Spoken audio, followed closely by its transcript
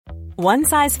One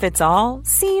size fits all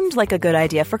seemed like a good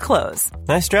idea for clothes.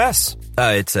 Nice dress.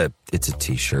 It's a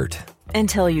t-shirt.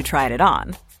 Until you tried it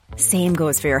on. Same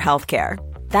goes for your healthcare.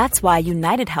 That's why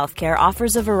United Healthcare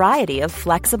offers a variety of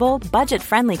flexible,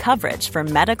 budget-friendly coverage for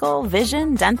medical,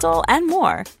 vision, dental, and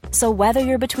more. So whether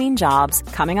you're between jobs,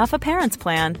 coming off a parent's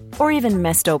plan, or even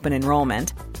missed open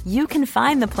enrollment, you can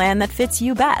find the plan that fits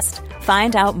you best.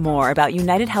 Find out more about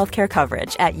United Healthcare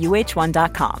coverage at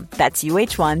uh1.com. That's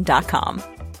uh1.com.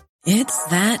 It's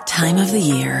that time of the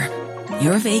year.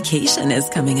 Your vacation is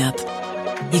coming up.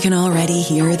 You can already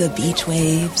hear the beach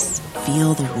waves,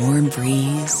 feel the warm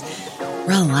breeze,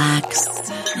 relax,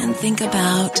 and think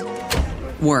about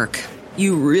work.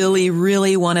 You really,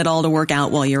 really want it all to work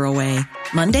out while you're away.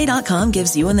 Monday.com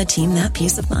gives you and the team that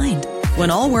peace of mind.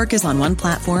 When all work is on one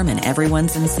platform and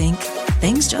everyone's in sync,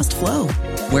 things just flow.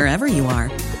 Wherever you are,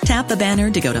 tap the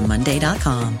banner to go to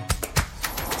Monday.com.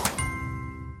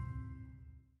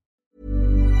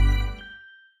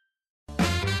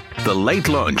 The Late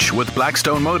Lunch with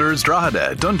Blackstone Motors,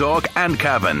 Drogheda, Dundalk and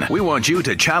Cavan. We want you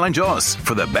to challenge us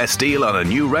for the best deal on a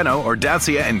new Renault or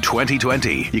Dacia in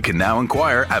 2020. You can now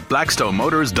inquire at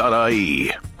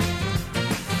blackstonemotors.ie.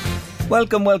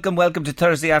 Welcome to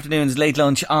Thursday afternoon's Late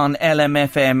Lunch on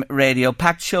LMFM Radio.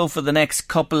 Packed show for the next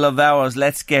couple of hours.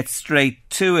 Let's get straight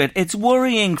to it. It's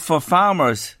worrying for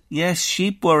farmers. Yes,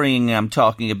 sheep worrying I'm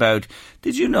talking about.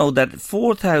 Did you know that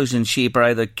 4,000 sheep are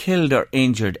either killed or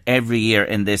injured every year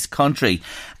in this country?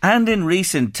 And in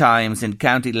recent times in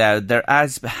County Louth, there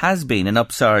has been an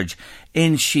upsurge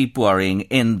in sheep worrying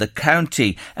in the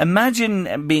county.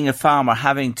 Imagine being a farmer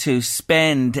having to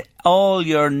spend all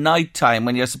your night time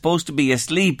when you're supposed to be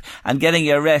asleep and getting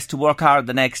your rest to work hard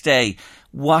the next day,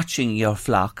 watching your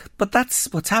flock. But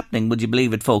that's what's happening, would you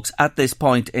believe it, folks, at this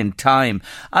point in time.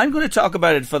 I'm going to talk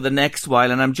about it for the next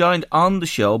while, and I'm joined on the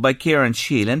show by Kieran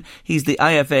Sheelan. He's the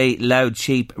IFA Louth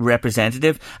Sheep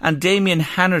representative, and Damien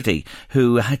Hannerty,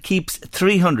 who keeps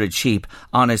 300 sheep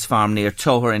on his farm near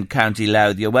Toher in County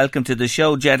Louth. You're welcome to the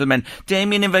show, gentlemen.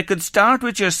 Damien, if I could start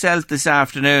with yourself this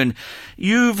afternoon.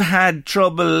 You've had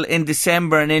trouble in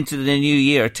December and into the new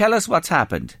year. Tell us what's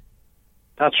happened.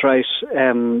 That's right.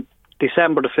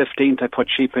 December the 15th, I put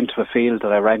sheep into a field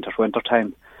that I rent at winter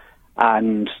time,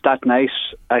 and that night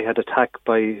I had attacked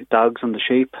by dogs on the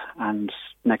sheep, and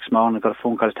next morning I got a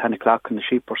phone call at 10 o'clock and the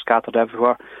sheep were scattered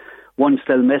everywhere. One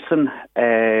still missing,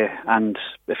 and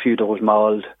a few of those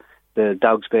mauled. The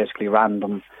dogs basically ran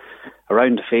them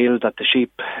around the field that the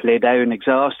sheep lay down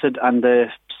exhausted, and they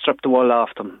stripped the wool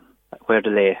off them where they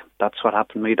lay. That's what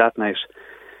happened to me that night.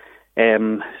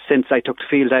 Since I took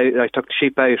the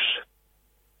sheep out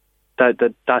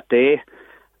that day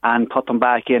and put them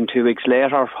back in 2 weeks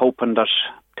later, hoping that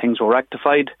things were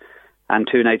rectified, and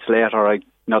 2 nights later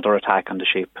another attack on the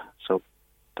sheep. So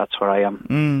that's where I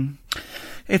am.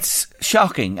 It's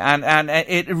shocking, and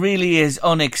it really is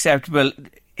unacceptable.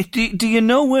 Do you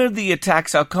know where the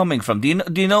attacks are coming from? Do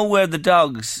you know where the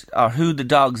dogs or who the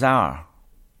dogs are?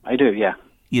 I do, yeah.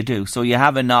 You do, so you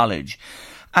have a knowledge.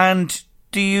 And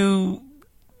do you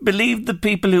believe the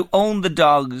people who own the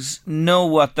dogs know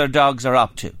what their dogs are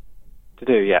up to? They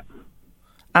do, yeah.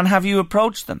 And have you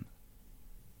approached them?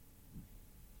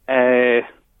 They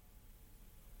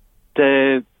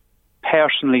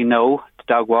personally know. The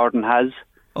dog warden has.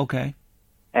 Okay.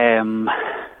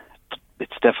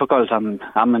 It's difficult.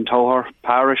 I'm in Toher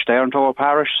Parish, they're in Toher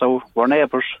Parish, so we're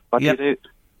neighbours. What do you do?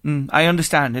 I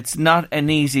understand. It's not an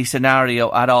easy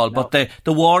scenario at all, no. But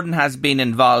the warden has been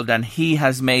involved and he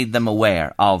has made them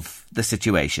aware of the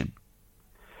situation.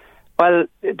 Well,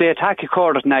 the attack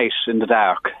occurred at night in the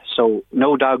dark, so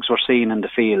no dogs were seen in the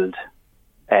field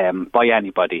by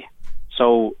anybody.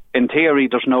 So, in theory,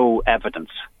 there's no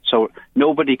evidence. So,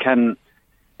 nobody can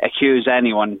accuse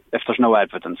anyone if there's no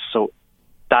evidence. So,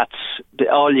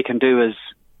 all you can do is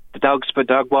the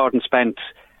dog warden spent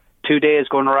 2 days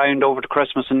going around over the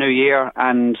Christmas and New Year,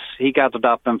 and he gathered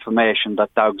up information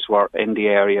that dogs were in the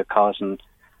area causing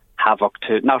havoc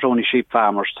to not only sheep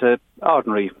farmers, to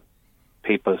ordinary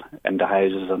people in the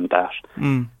houses and that.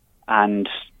 And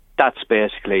that's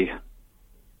basically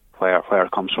where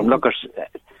it comes from. Look,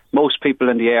 most people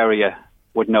in the area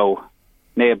would know,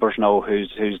 neighbours know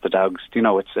who's the dogs. You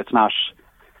know, it's not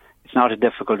a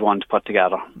difficult one to put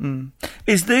together.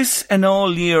 Is this an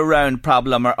all year round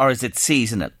problem, or is it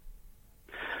seasonal?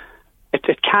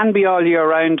 It can be all year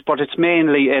round, but it's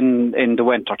mainly in the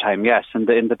winter time, yes, in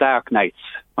the dark nights.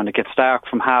 When it gets dark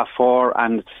from 4:30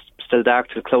 and it's still dark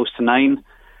till close to 9,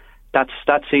 that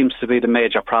seems to be the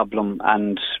major problem.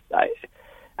 And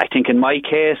I think in my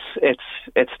case,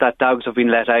 it's that dogs have been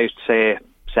let out, say,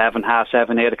 7,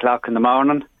 7:30, 8 o'clock in the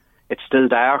morning. It's still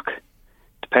dark.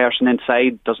 person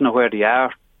inside doesn't know where they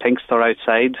are, thinks they're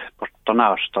outside, but they're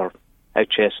not. They're out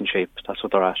chasing sheep. That's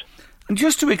what they're at. And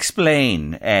just to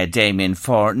explain, Damien,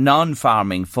 for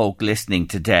non-farming folk listening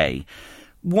today,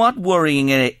 what worrying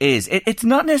it is, it's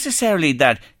not necessarily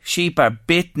that sheep are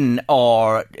bitten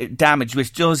or damaged,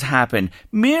 which does happen.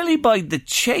 Merely by the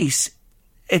chase,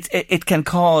 it can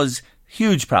cause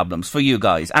huge problems for you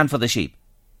guys and for the sheep.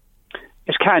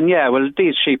 It can, yeah. Well,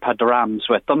 these sheep had the rams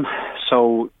with them,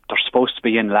 so they're supposed to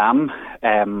be in lamb.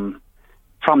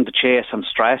 From the chase and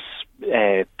stress,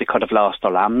 they could have lost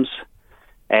their lambs.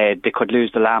 They could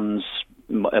lose the lambs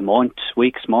a month,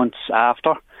 weeks, months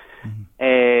after.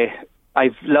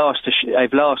 I've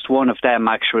lost one of them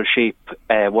actual sheep.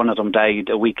 One of them died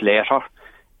a week later.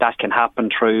 That can happen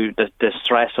through the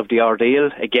stress of the ordeal.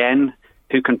 Again,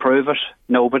 who can prove it?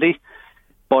 Nobody.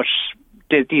 But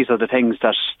these are the things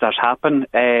that happen.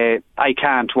 I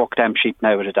can't walk them sheep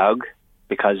now with a dog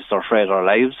because they're afraid of their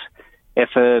lives. If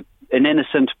an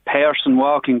innocent person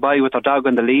walking by with their dog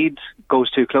on the lead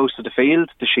goes too close to the field,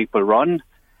 the sheep will run.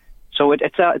 So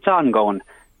it's ongoing.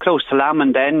 Close to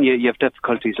lambing, then you have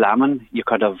difficulties lambing. You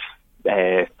could have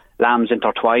lambs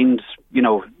intertwined. You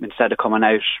know, instead of coming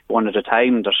out one at a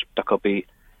time, there could be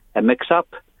a mix-up.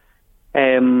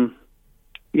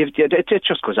 It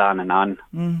just goes on and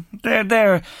on.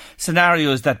 They're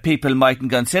scenarios that people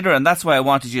mightn't consider, and that's why I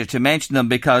wanted you to mention them,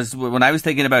 because when I was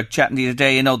thinking about chatting to you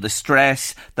today, you know, the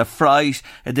stress, the fright,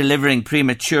 delivering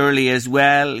prematurely as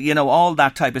well, you know, all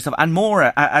that type of stuff, and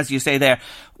more, as you say there.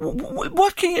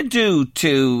 What can you do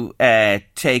to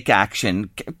take action?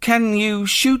 Can you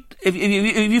shoot, if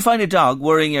you find a dog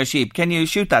worrying your sheep, can you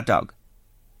shoot that dog?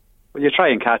 Well, you try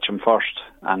and catch him first,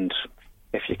 and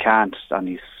if you can't,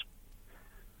 and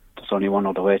there's only one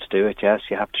other way to do it, yes,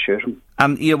 you have to shoot him.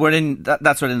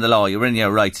 That's within the law, you're in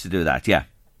your rights to do that, yeah?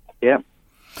 Yeah.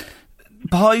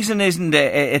 Poison isn't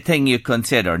a thing you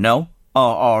consider, no?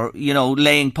 Or, you know,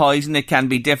 laying poison, it can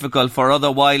be difficult for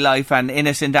other wildlife and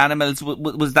innocent animals.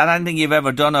 Was that anything you've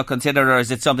ever done or considered, or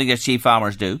is it something that sheep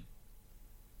farmers do?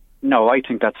 No, I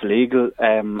think that's illegal.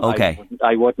 Okay.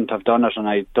 I wouldn't have done it, and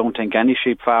I don't think any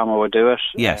sheep farmer would do it.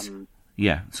 Yes.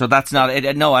 Yeah, so that's not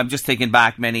it. No, I'm just thinking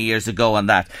back many years ago on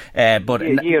that. But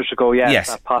years ago, yes,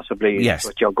 yes, possibly. Yes,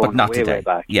 but you're going not way, today. Way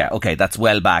back. Yeah, okay, that's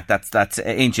well back. That's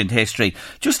ancient history.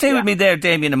 Just stay with me there,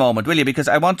 Damien, a moment, will you? Because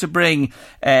I want to bring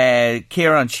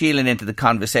Kieran Sheelan into the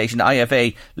conversation,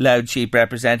 IFA Loud Sheep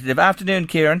representative. Afternoon,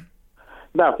 Kieran.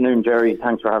 Good afternoon, Jerry.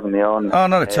 Thanks for having me on. Oh,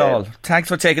 not at all. Thanks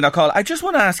for taking our call. I just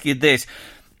want to ask you this.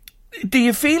 Do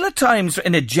you feel at times,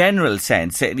 in a general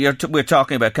sense, we're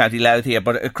talking about County Louth here,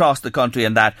 but across the country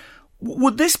and that,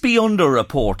 would this be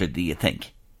underreported, do you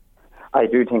think? I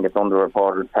do think it's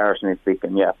underreported, personally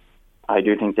speaking, yeah. I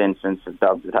do think the incidence of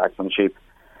dogs attacks on sheep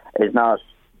is not,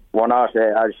 we're not,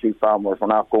 as sheep farmers, we're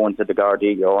not going to the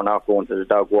Gardaí or we're not going to the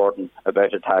dog warden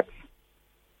about attacks.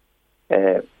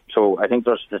 So I think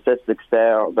there's statistics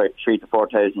there about 3,000 to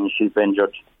 4,000 sheep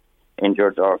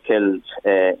injured or killed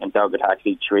in dog attacks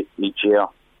each year,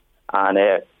 and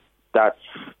the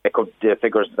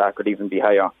figures that could even be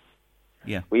higher.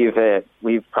 Yeah,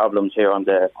 we've problems here on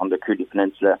the Cooley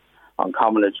Peninsula on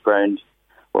Commonage ground,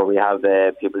 where we have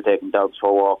people taking dogs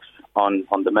for walks on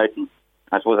the mountain.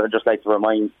 I suppose I'd just like to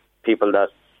remind people that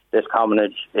this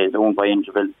Commonage is owned by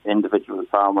individual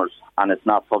farmers, and it's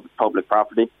not public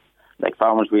property. Like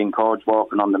farmers, we encourage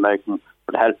walking on the mountain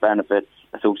for the health benefits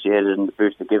associated and the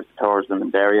boost it gives to tourism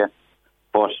in the area.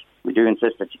 But we do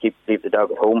insist that you keep the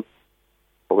dog at home,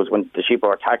 because when the sheep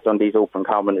are attacked on these open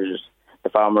commonages, the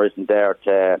farmer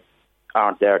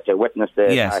aren't there to witness the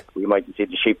attack. We might see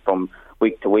the sheep from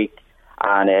week to week,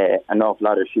 and an awful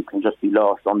lot of sheep can just be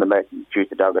lost on the mountain due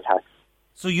to dog attacks.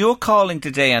 So you're calling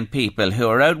today on people who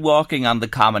are out walking on the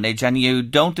commonage, and you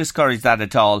don't discourage that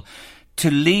at all, to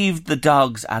leave the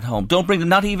dogs at home. Don't bring them,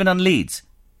 not even on leads.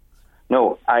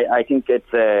 No, I think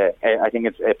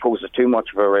it poses too much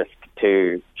of a risk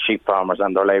to sheep farmers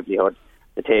and their livelihood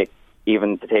to take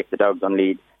the dogs on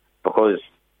lead, because,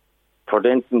 for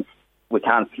instance, we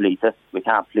can't fleet it. We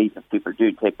can't fleet if people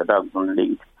do take the dogs on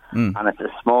lead, and it's a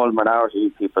small minority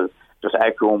of people, just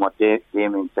echoing what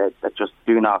Damien said, that just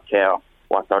do not care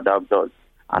what their dog does,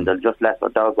 and they'll just let their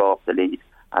dog off the lead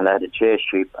and let it chase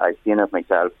sheep. I've seen it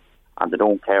myself, and they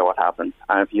don't care what happens.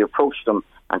 And if you approach them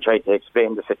and try to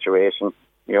explain the situation,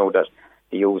 you know, that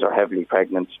the ewes are heavily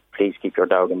pregnant, please keep your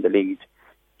dog in the lead,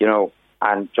 you know,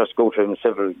 and just go to them in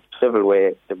a civil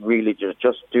way, they really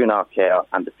just do not care,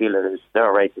 and they feel it is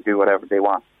their right to do whatever they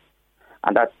want.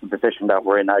 And that's the position that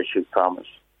we're in as sheep farmers.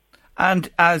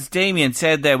 And as Damien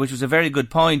said there, which was a very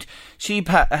good point, sheep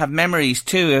have memories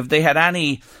too. If they had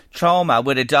any trauma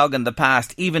with a dog in the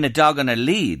past, even a dog on a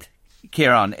lead,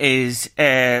 Kieran, is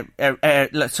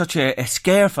such a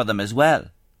scare for them as well.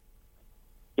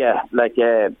 Yeah,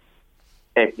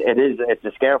 it's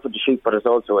a scare for the sheep, but it's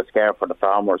also a scare for the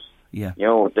farmers. Yeah.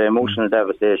 The emotional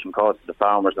devastation caused to the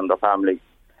farmers and their families,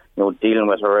 dealing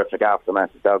with horrific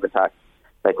aftermath of dog attacks.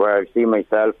 Like where I've seen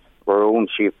myself, our own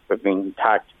sheep have been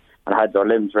attacked and had their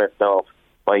limbs ripped off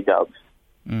by dogs.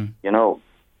 And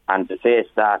to face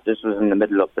that, this was in the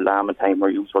middle of the lambing time where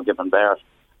youths were giving birth,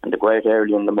 and to go out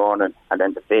early in the morning and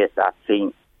then to face that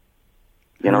scene.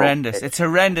 Horrendous. It's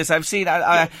horrendous. I've seen.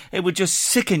 It would just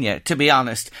sicken you, to be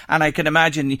honest. And I can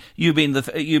imagine you being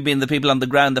the people on the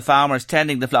ground, the farmers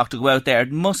tending the flock, to go out there.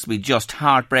 It must be just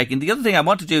heartbreaking. The other thing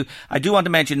I do want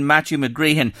to mention Matthew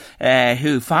McGreehan,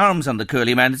 who farms on the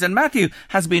Cooley Mountains, and Matthew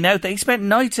has been out there. He spent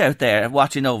nights out there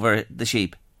watching over the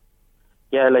sheep.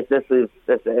 Yeah,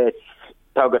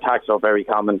 dog attacks are very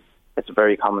common. It's a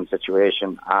very common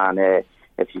situation, and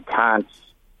if you can't.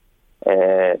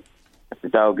 If the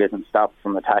dog isn't stopped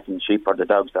from attacking sheep, or the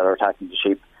dogs that are attacking the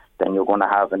sheep, then you're going to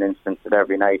have an instance that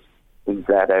every night he's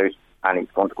let out and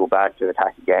he's going to go back to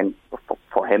attack again.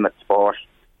 For him, it's sport,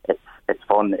 it's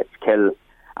fun, it's kill,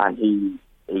 and he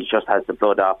just has the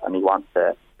blood up and he wants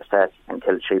to set and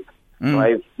kill sheep. So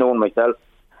I've known myself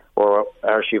where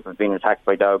our sheep have been attacked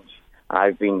by dogs,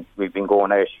 and we've been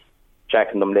going out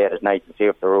checking them late at night to see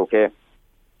if they're okay.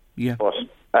 Yeah. But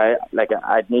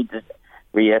I'd need to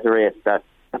reiterate that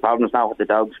the problem's not with the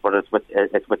dogs, but it's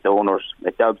with the owners.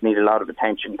 Like, dogs need a lot of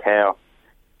attention, care,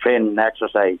 training and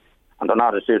exercise, and they're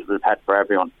not a suitable pet for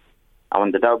everyone. And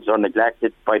when the dogs are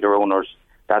neglected by their owners,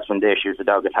 that's when the issues of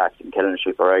dog attacks and killing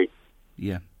sheep are right.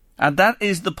 Yeah. And that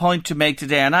is the point to make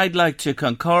today, and I'd like to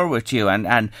concur with you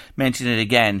and mention it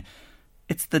again.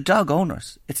 It's the dog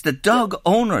owners. It's the dog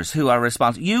owners who are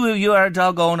responsible. You are a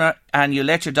dog owner and you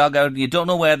let your dog out and you don't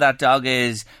know where that dog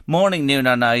is, morning, noon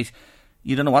or night.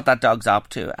 You don't know what that dog's up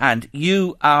to, and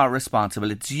you are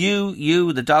responsible. It's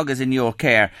you, the dog is in your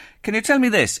care. Can you tell me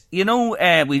this? We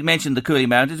mentioned the Cooley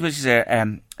Mountains, which is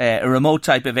a remote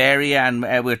type of area, and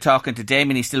we're talking to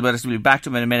Damien. He's still with us. We'll be back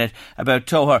to him in a minute about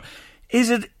Toher.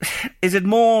 Is it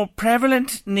more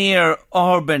prevalent near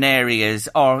urban areas,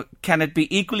 or can it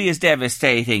be equally as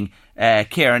devastating,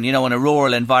 Kieran, in a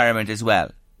rural environment as well?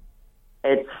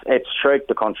 It's throughout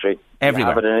the country.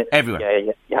 Everywhere. Everywhere.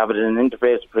 Yeah, you have it in an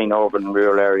interface between urban and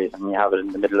rural areas, and you have it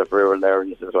in the middle of rural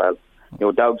areas as well.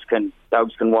 Dogs can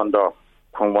wander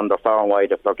far and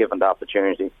wide if they're given the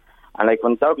opportunity. And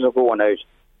when dogs are going out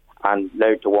and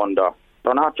allowed to wander,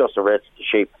 they're not just a risk to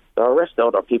sheep; they're a risk to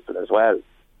other people as well.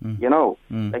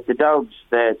 Like the dogs,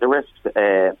 the risks,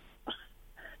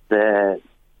 the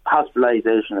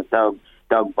hospitalisation of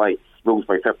dog bites rose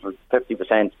by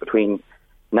 50% between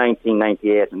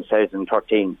 1998 and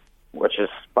 2013, which is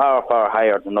far, far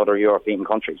higher than other European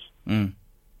countries.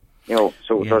 So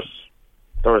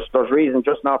there's reason,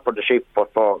 just not for the sheep,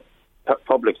 but for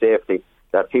public safety,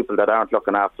 that people that aren't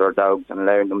looking after their dogs and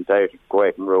allowing them to go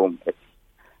out and roam, it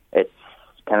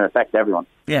can affect everyone.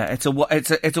 Yeah, it's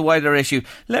a wider issue.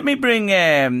 Let me bring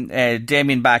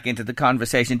Damien back into the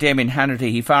conversation. Damien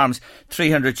Hannerty, he farms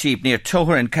 300 sheep near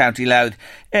Toher in County Louth.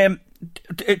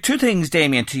 Two things,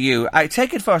 Damien, to you. I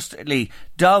take it firstly,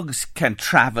 dogs can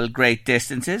travel great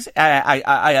distances.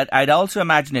 I'd also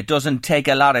imagine it doesn't take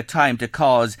a lot of time to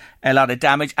cause a lot of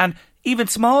damage. And even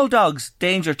small dogs,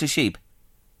 danger to sheep.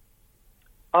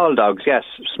 All dogs, yes.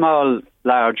 Small,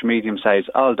 large, medium size,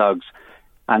 all dogs.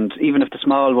 And even if the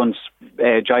small ones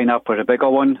join up with a bigger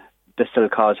one, they still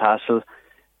cause hassle.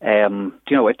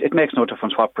 It makes no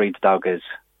difference what breed the dog is.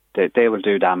 They will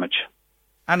do damage.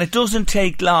 And it doesn't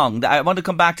take long. I want to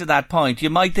come back to that point. You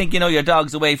might think, your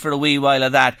dog's away for a wee while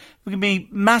of that. It can be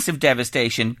massive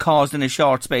devastation caused in a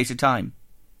short space of time.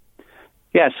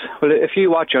 Yes. Well, if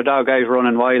you watch your dog out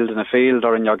running wild in a field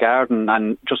or in your garden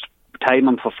and just time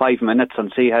him for 5 minutes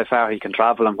and see how far he can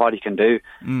travel and what he can do,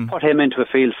 put him into a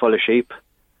field full of sheep,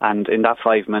 and in that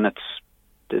 5 minutes,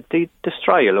 they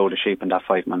destroy a load of sheep in that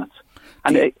 5 minutes.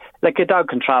 And a dog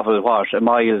can travel, a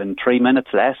mile in 3 minutes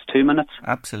less, 2 minutes?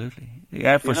 Absolutely.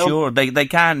 Yeah, for sure. They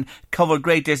can cover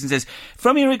great distances.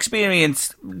 From your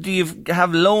experience, do you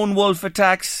have lone wolf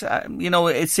attacks,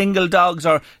 single dogs,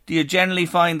 or do you generally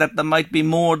find that there might be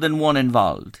more than one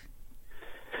involved?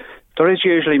 There is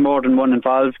usually more than one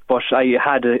involved, but I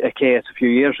had a case a few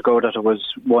years ago that it was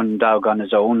one dog on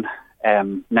his own.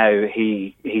 Now,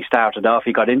 he started off,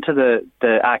 he got into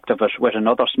the act of it with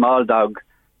another small dog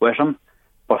with him.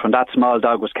 But when that small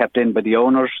dog was kept in by the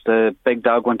owners, the big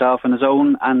dog went off on his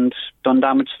own and done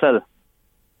damage still.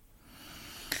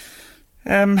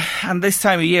 And this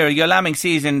time of year, your lambing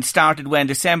season started when?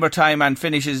 December time and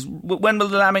finishes. When will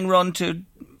the lambing run to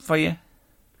for you?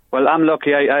 Well, I'm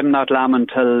lucky. I'm not lambing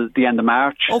till the end of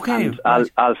March. Okay, and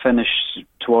right. I'll finish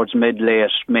towards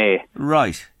mid-late May.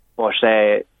 Right. But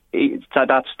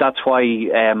that's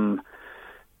why.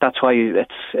 That's why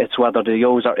it's whether the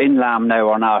ewes are in lamb now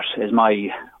or not is my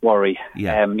worry.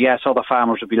 Yeah. Yes, other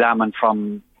farmers will be lambing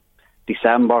from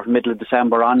December, middle of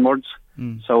December onwards.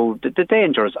 So the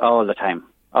danger is all the time.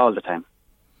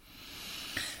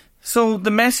 So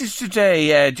the message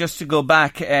today, just to go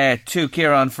back to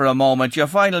Kieran for a moment, your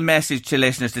final message to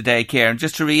listeners today, Kieran,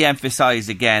 just to re-emphasise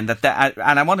again that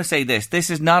and I want to say this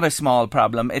is not a small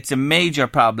problem, it's a major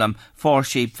problem for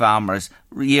sheep farmers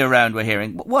year round, we're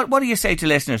hearing. What do you say to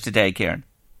listeners today, Kieran?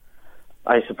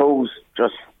 I suppose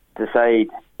just decide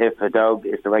if a dog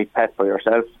is the right pet for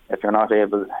yourself. If you're not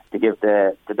able to give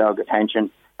the dog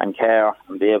attention and care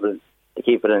and be able to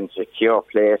keep it in a secure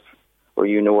place where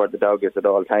you know where the dog is at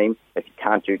all times, if you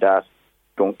can't do that,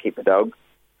 don't keep a dog.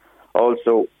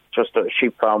 Also, just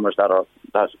sheep farmers that are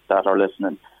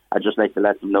listening, I'd just like to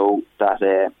let them know that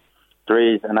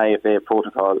there is an IFA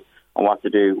protocol on what to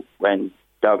do when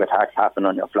dog attacks happen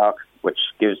on your flock, which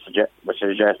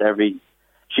suggests every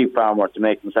sheep farmer to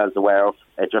make themselves aware of.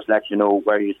 It just lets you know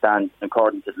where you stand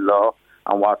according to the law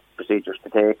and what procedures to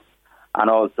take. And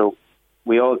also,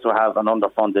 we also have an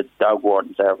underfunded dog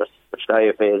warden service, which the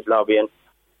IFA is lobbying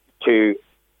to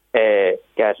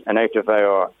get an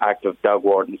out-of-hour active dog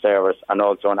warden service and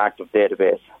also an active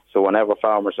database. So whenever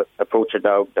farmers approach a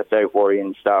dog that's out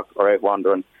worrying stock or out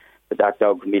wandering, that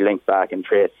dog can be linked back and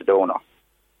traced to the owner.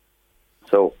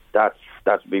 So that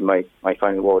would be my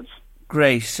final words.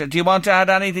 Great. So do you want to add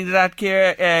anything to that,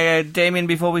 Damien,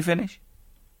 before we finish?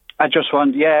 I just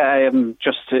want,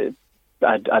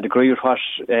 I'd agree with what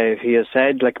he has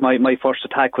said. Like my first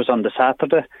attack was on the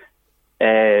Saturday,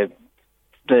 the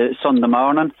Sunday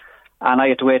morning, and I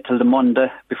had to wait till the Monday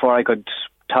before I could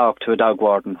talk to a dog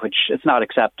warden, which it's not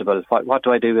acceptable. What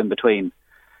do I do in between?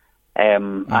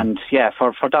 And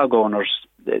for dog owners,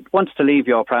 once to leave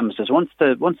your premises, once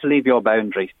to leave your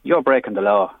boundary, you're breaking the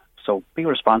law. So be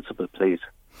responsible, please.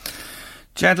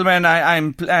 Gentlemen,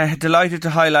 I'm delighted to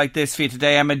highlight this for you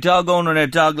today. I'm a dog owner and a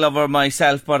dog lover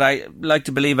myself, but I like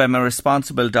to believe I'm a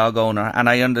responsible dog owner, and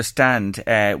I understand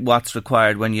what's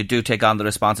required when you do take on the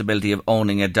responsibility of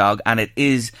owning a dog, and it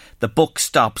is, the buck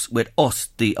stops with us,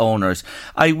 the owners.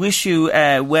 I wish you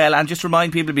well, and just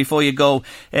remind people before you go,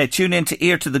 tune in to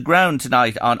Ear to the Ground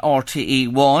tonight on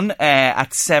RTE1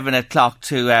 at 7 o'clock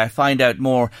to find out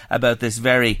more about this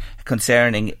very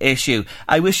concerning issue.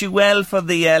 I wish you well for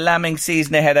the lambing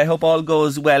season ahead. I hope all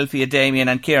goes well for you, Damien,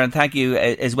 and Kieran, thank you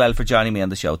as well for joining me on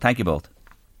the show. Thank you both.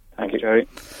 Thank you, Jerry.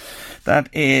 That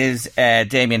is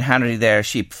Damien Hanratty there,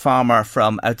 sheep farmer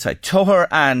from outside Toher,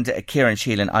 and Kieran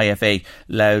Sheelan, IFA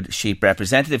Loud Sheep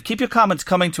representative. Keep your comments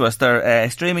coming to us. They're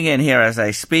streaming in here as I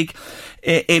speak.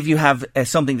 If you have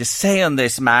something to say on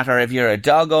this matter, if you're a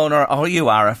dog owner or you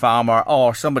are a farmer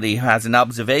or somebody who has an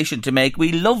observation to make,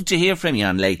 we love to hear from you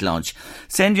on Late Lunch.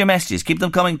 Send your messages. Keep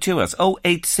them coming to us.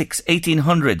 086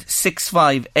 1800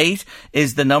 658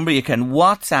 is the number. You can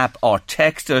WhatsApp or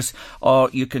text us,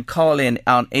 or you can call in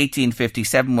on 1850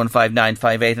 715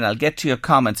 958, and I'll get to your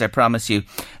comments, I promise you,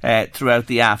 throughout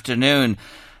the afternoon.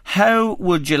 How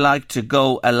would you like to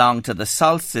go along to the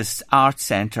Solstice Arts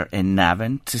Centre in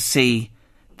Navan to see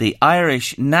the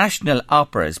Irish National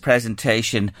Opera's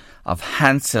presentation of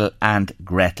Hansel and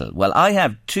Gretel? Well, I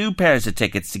have 2 pairs of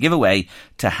tickets to give away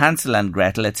to Hansel and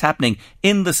Gretel. It's happening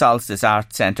in the Solstice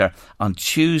Arts Centre on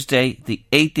Tuesday, the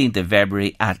 18th of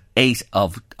February at 8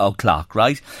 o'clock,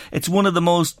 right? It's one of the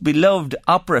most beloved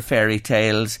opera fairy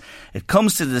tales. It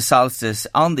comes to the Solstice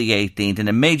on the 18th in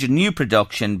a major new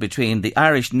production between the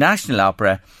Irish National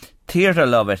Opera, Theatre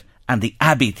Lovett and the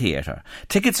Abbey Theatre.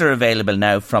 Tickets are available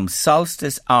now from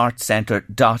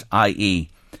solsticeartscentre.ie.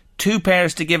 2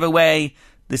 pairs to give away.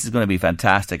 This is going to be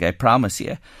fantastic, I promise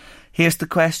you. Here's the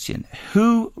question.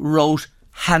 Who wrote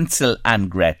Hansel and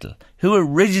Gretel? Who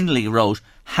originally wrote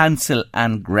Hansel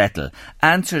and Gretel?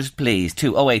 Answers please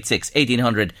to 086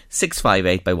 1800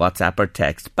 658 by WhatsApp or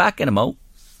text. Back in a mo.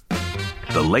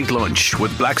 The Late Lunch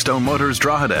with Blackstone Motors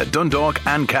Drogheda, Dundalk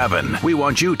and Cavan. We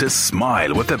want you to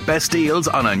smile with the best deals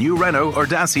on a new Renault or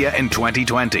Dacia in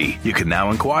 2020. You can now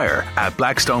inquire at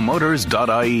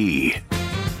blackstonemotors.ie.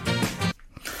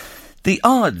 The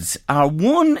odds are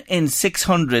 1 in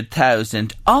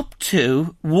 600,000 up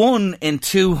to 1 in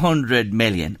 200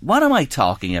 million. What am I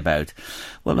talking about?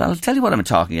 Well, I'll tell you what I'm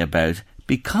talking about.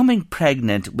 Becoming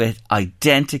pregnant with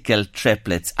identical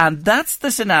triplets. And that's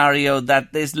the scenario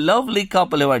that this lovely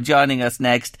couple who are joining us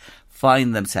next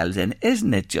find themselves in.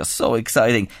 Isn't it just so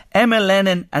exciting? Emma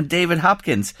Lennon and David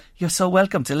Hopkins, you're so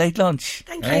welcome to Late Lunch.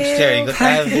 Thanks, Terry. Good to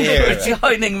have you here. For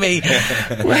joining me.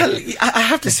 Well, I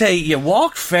have to say, you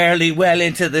walked fairly well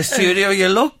into the studio. You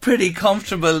look pretty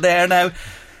comfortable there now.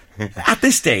 At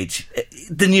this stage,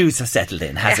 the news has settled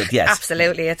in, has it? Yes.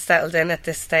 Absolutely, it's settled in at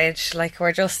this stage. Like,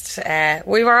 we're just,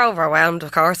 we were overwhelmed,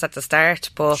 of course, at the start,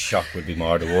 but... Shock would be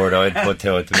more the word I'd put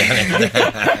to it, to be honest.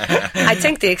 I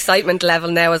think the excitement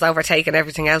level now has overtaken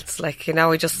everything else. Like, you know,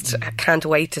 we just can't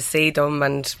wait to see them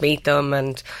and meet them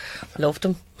and love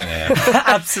them. Yeah.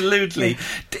 Absolutely.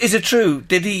 Is it true?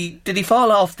 Did he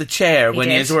fall off the chair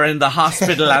when you were in the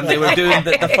hospital and they were doing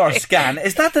the first scan?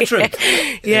 Is that the truth?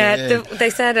 Yeah. They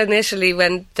said initially,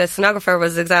 when the sonographer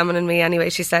was examining me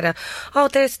anyway, she said, "Oh,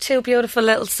 there's two beautiful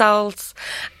little souls,"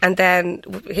 and then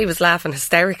he was laughing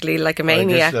hysterically like a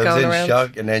maniac going around. I was in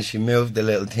shock, and then she moved the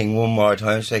little thing one more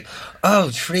time. She's like,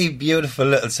 "Oh, three beautiful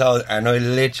little souls," and I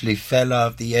literally fell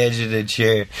off the edge of the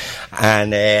chair, and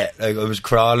like I was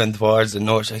crawling towards the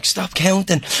nurse. Like, stop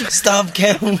counting. I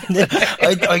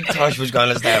thought she was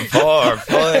going to start 4,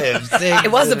 5, 6.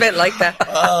 It was a bit like that.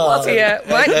 Oh, yeah.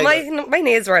 My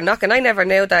knees were knocking. I never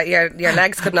knew that your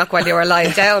legs could knock while you were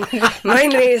lying down.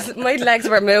 My legs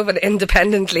were moving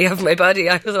independently of my body.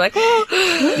 I was like,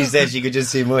 oh. She said she could just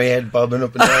see my head bobbing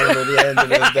up and down at the end of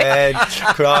the bed,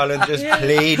 crawling, just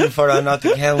pleading for her not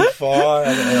to count 4.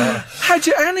 Had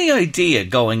you any idea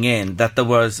going in that there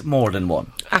was more than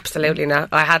one? Absolutely not.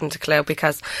 I hadn't a clue,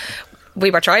 because we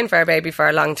were trying for a baby for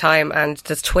a long time, and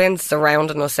there's twins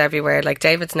surrounding us everywhere. Like,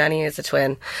 David's nanny is a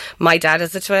twin, my dad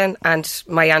is a twin, and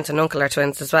my aunt and uncle are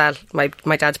twins as well, my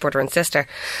dad's brother and sister.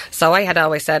 So I had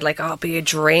always said, like, oh, it'd be a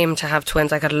dream to have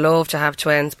twins. I could love to have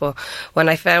twins. But when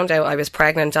I found out I was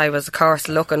pregnant, I was, of course,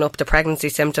 looking up the pregnancy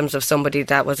symptoms of somebody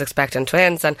that was expecting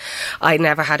twins, and I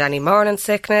never had any morning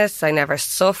sickness. I never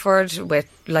suffered with,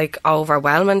 like,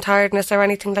 overwhelming tiredness or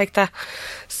anything like that.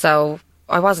 So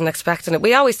I wasn't expecting it.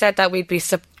 We always said that we'd be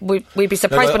surprised,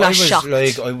 but not shocked.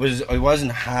 I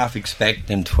wasn't half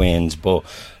expecting twins, but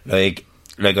like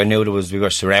I knew we were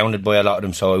surrounded by a lot of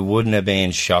them, so I wouldn't have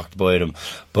been shocked by them.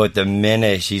 But the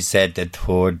minute she said the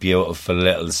third beautiful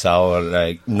little soul,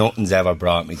 like, nothing's ever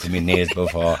brought me to my knees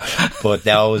before. But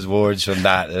those words from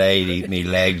that lady, my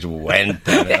legs went.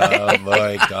 Oh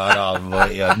my God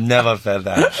almighty, I've never felt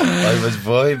that. I was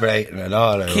vibrating and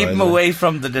all. Keep them away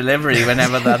from the delivery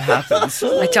whenever that happens.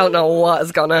 I don't know what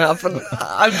is going to happen.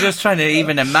 I'm just trying to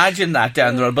even imagine that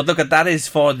down the road. But look, that is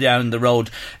far down the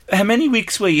road. How many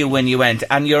weeks were you when you went?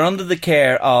 And you're under the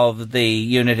care of the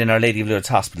unit in Our Lady of Lourdes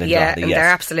Hospital in Drogheda, and they're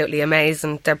absolutely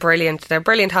amazing. They're brilliant. They're a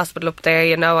brilliant hospital up there,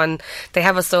 you know, and they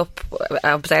have us up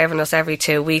observing us every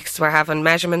 2 weeks. We're having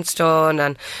measurements done,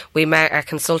 and we met our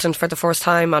consultant for the first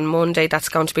time on Monday that's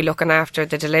going to be looking after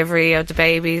the delivery of the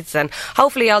babies, and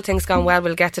hopefully all things going well,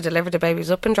 we'll get to deliver the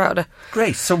babies up in Drogheda.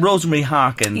 Great. So Rosemary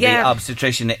Harkin, the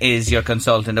obstetrician, is your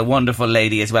consultant, a wonderful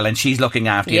lady as well, and she's looking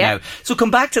after you now. So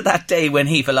come back to that day when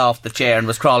he fell off the chair and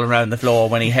was crawling around the floor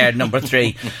when he heard number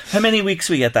 3. How many weeks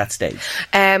were you at that stage?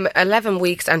 11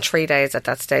 weeks and 3 days at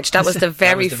that stage. That was the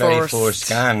very first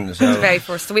scan. So. The very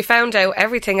first. So we found out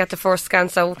everything at the first scan.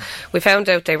 So we found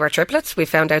out they were triplets. We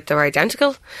found out they were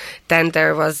identical. Then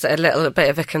there was a little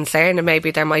bit of a concern, and maybe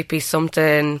there might be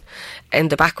something in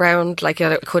the background, like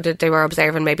they were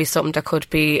observing maybe something that could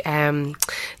be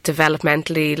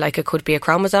developmentally, like it could be a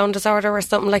chromosome disorder or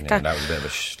something like that. That was a bit of a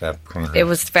step. It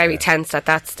was very tense at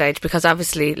that stage, because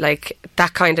obviously, like,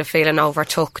 that kind of feeling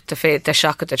overtook the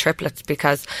shock of the triplets,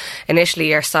 because initially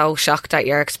you're so shocked that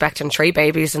you're expecting 3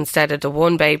 babies instead of the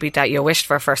 1 baby that you wished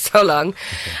for so long,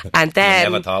 and then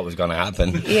you never thought it was going to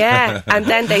happen. Yeah, and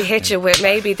then they hit you with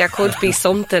maybe there could be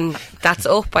something that's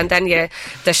up, and then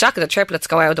the shock of the triplets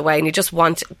go out of the way, and you just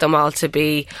want them all to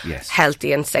be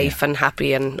healthy and safe and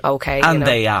happy and okay. And you know.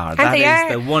 they are. That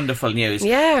is the wonderful news.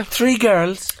 Yeah. 3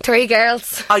 girls. 3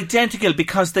 girls. Identical,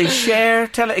 because they share.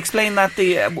 Explain that.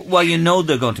 Well, you know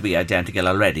they're going to be identical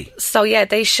already. So yeah,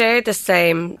 they share the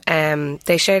same. They're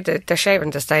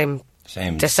sharing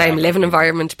the same living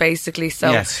environment, basically.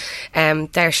 So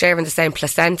they're sharing the same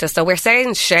placenta. So we're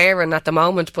saying sharing at the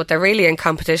moment, but they're really in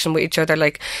competition with each other.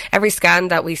 Like, every scan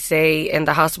that we see in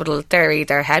the hospital, they're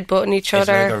either headbutting each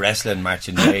other. It's like a wrestling match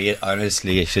in there.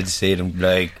 Honestly, you should see them.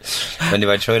 Like, when they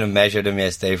were trying to measure them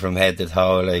yesterday from head to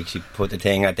toe, like, she put the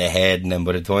thing at the head, and then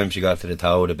by the time she got to the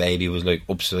toe, the baby was like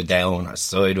upside down or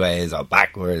sideways or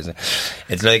backwards.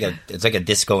 It's like a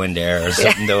disco in there or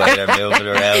something, the way they're moving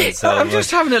around. So I'm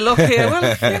just having a look here Yeah,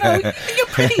 well, you know, you're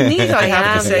pretty neat, I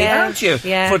have to say, aren't you?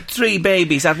 Yeah. For 3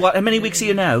 babies. At what? How many weeks are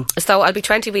you now? So I'll be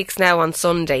 20 weeks now on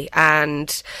Sunday,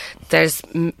 and there's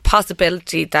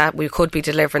possibility that we could be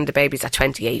delivering the babies at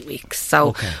 28 weeks.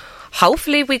 So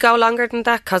hopefully we go longer than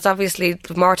that, because obviously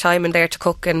the more time in there to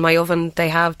cook in my oven they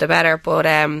have, the better. But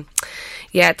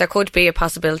yeah, there could be a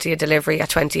possibility of delivery at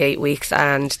 28 weeks,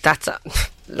 and that's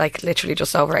like literally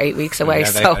just over 8 weeks away. Yeah,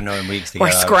 so 9 weeks to we're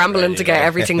get out, scrambling to get yeah.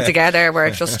 everything together.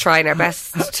 We're just trying our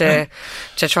best to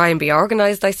try and be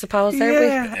organised, I suppose.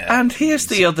 Yeah, and here's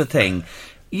the other thing.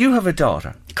 You have a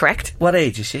daughter. Correct. What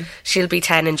age is she? She'll be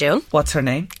 10 in June. What's her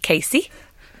name? Casey.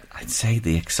 I'd say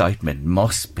the excitement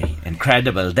must be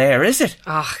incredible there, is it?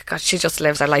 Oh, God, she just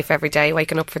lives her life every day,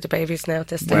 waking up for the babies now at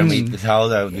this When stage. we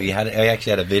told her, I actually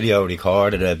had a video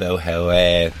recorded about how,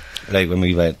 like, when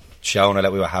we were showing her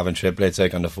that we were having triplets,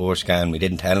 like, on the first scan, we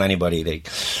didn't tell anybody, like,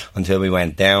 until we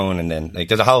went down, and then, like,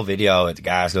 there's a whole video at the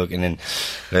gas looking, and,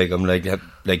 like, I'm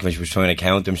like when she was trying to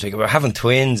count them, she's like, we're having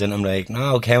twins, and I'm like,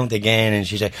 no, count again, and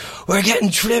she's like, we're getting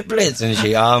triplets, and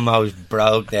she almost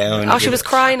broke down. Oh, she was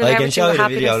crying and I everything. can show you the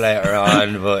video happiness. later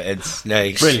on, but it's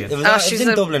like Brilliant. It was she's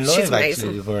in Dublin she's Live amazing.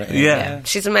 actually before. Yeah.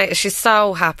 She's amazing. She's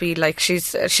so happy. Like,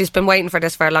 she's been waiting for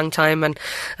this for a long time, and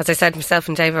as I said, myself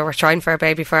and David were trying for a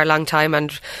baby for a long time,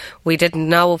 and we didn't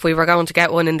know if we were going to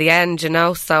get one in the end, you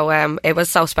know. So it was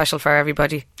so special for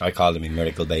everybody. I call them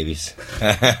miracle babies.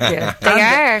 Yeah, they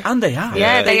are. And they are.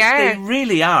 Yeah, they are. They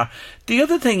really are. The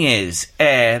other thing is,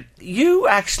 you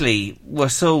actually were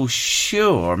so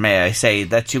sure, may I say,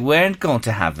 that you weren't going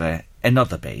to have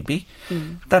another baby,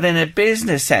 that in a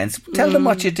business sense, tell them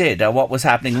what you did or what was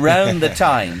happening round the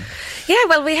time. Yeah,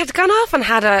 well, we had gone off and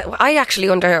I actually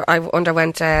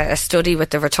underwent a study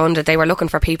with the Rotunda. They were looking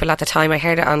for people at the time. I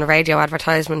heard it on the radio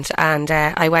advertisement, and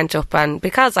I went up, and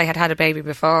because I had a baby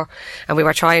before and we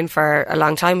were trying for a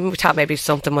long time, we thought maybe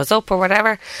something was up or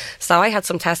whatever. So I had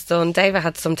some tests done, David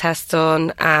had some tests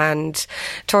done, and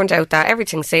turned out that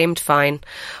everything seemed fine,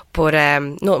 but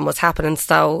nothing was happening.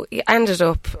 So I ended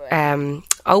up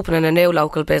opening a new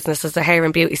local business as a hair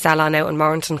and beauty salon out in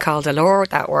Mornington called Allure,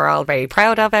 that we're all very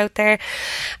proud of out there.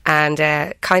 And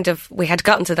we had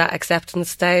gotten to that acceptance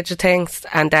stage of things,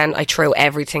 and then I threw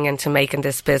everything into making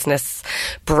this business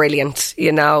brilliant,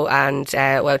 you know, and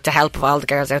with the help of all the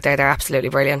girls out there, they're absolutely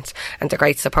brilliant, and they're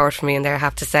great support for me in there, I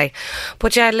have to say.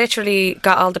 But yeah, literally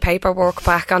got all the paperwork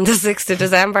back on the 6th of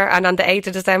December, and on the 8th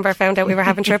of December found out we were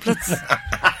having triplets.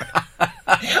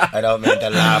 I don't mean to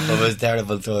laugh, it was a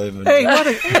terrible time. Hey,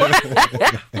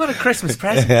 what a Christmas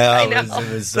present. Yeah,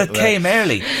 it was that came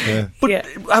early. Yeah. But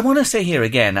I want to say here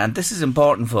again, and this is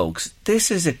important, folks, this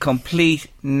is a complete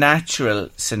natural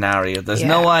scenario. There's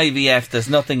no IVF, there's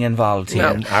nothing involved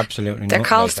here. No, absolutely. They're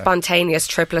called like spontaneous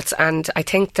triplets, and I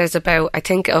think there's of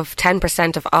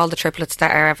 10% of all the triplets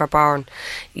that are ever born,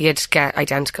 you'd get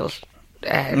identical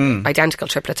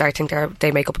triplets. I think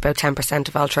they make up about 10%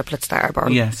 of all triplets that are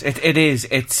born. Yes, it is.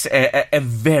 It's a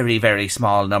very, very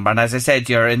small number. And as I said,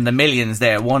 you're in the millions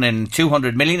there. 1 in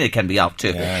 200 million it can be up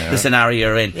to, the scenario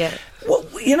you're in. Yeah. Well,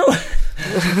 you know,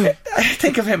 I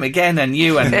think of him again, and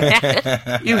you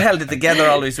held it together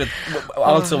always with,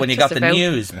 also when you got the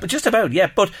news. But just about,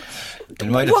 yeah. But in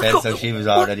my defence, though, she was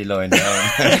already lying down.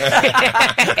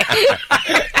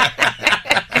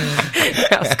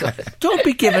 Don't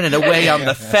be giving it away on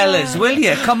the fellas, will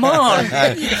you? Come on.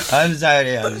 I'm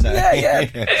sorry. Yeah.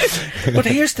 But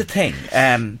here's the thing.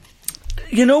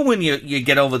 You know, when you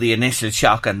get over the initial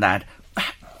shock and that,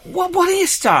 what do you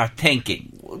start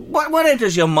thinking? What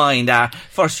enters your mind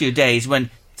first few days when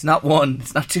it's not 1,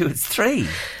 it's not 2, it's 3?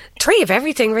 3 of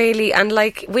everything, really. And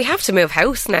like, we have to move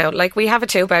house now. Like, we have a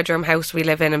 2-bedroom house we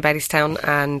live in Bettystown,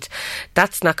 and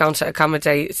that's not going to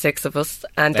accommodate 6 of us.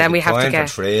 And then we have to get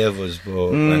 3 of us, but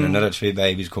when another 3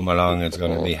 babies come along, it's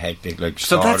going to be hectic. Like,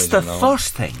 so that's the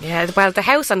first thing. Yeah, well, the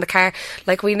house and the car,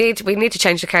 like, we need to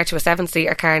change the car to a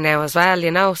 7-seater car now as well,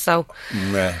 you know. So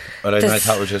yeah, well, I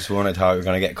thought it was just one. I thought we were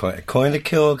going to get kind of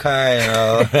cool car, you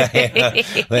know.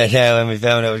 But yeah, when we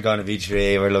found it was going to be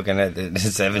 3, we're looking at the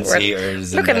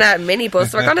 7-seaters. Looking at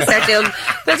minibus. We're going to start doing.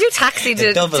 We'll do taxi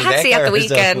at the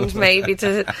weekend, maybe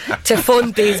to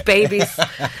fund these babies.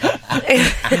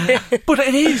 But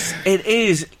it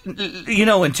is. You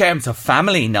know, in terms of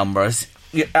family numbers,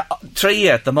 3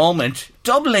 at the moment,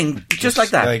 doubling just like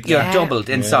that. You're doubled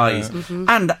in size. Mm-hmm.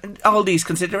 And all these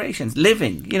considerations,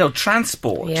 living,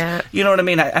 transport. Yeah. You know what I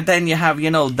mean? And then you have,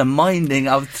 the minding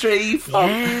of 3, 4.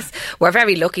 Yes. We're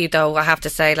very lucky, though, I have to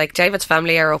say. Like, David's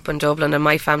family are up in Dublin, and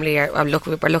my family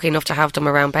we're lucky enough to have them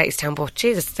around Batestown. But,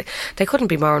 Jesus, they couldn't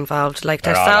be more involved. Like,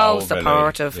 they're so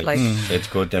supportive. It's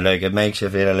good. It makes you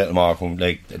feel a little more,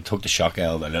 it took the shock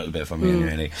out a little bit for me,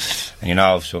 really. And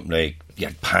if something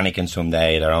you're panicking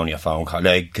someday, they're on your phone call.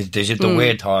 Because there's just the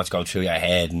weird thoughts go through your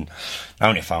head, and they're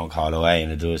on your phone call away,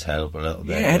 and it does help a little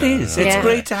bit. Yeah, it is. It's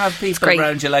great to have people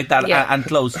around you like that and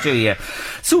close to you.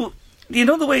 So,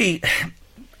 the way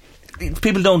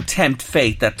people don't tempt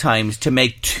fate at times to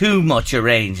make too much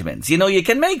arrangements. You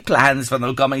can make plans for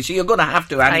them coming, so you're going to have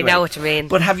to anyway. I know what you mean.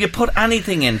 But have you put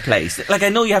anything in place? Like, I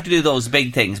know you have to do those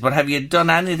big things, but have you done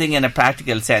anything in a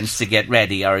practical sense to get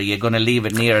ready, or are you going to leave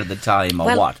it near the time,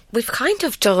 or what? We've kind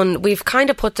of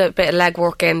put a bit of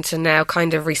legwork into now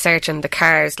kind of researching the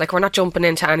cars. Like, we're not jumping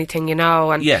into anything,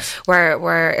 and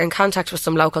we're in contact with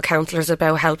some local councillors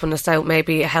about helping us out,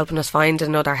 maybe helping us find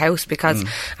another house, because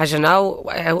as you know,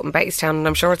 out in Batestown, and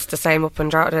I'm sure it's the same up in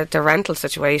Drogheda, the rental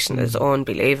situation is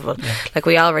unbelievable. Like,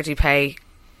 we already pay,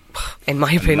 in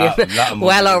my opinion,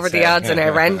 well over the odds in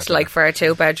our rent, like, for a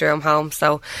 2-bedroom home.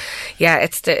 So yeah,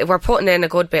 we're putting in a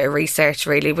good bit of research,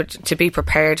 really, to be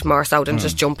prepared more so than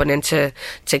just jumping into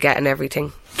getting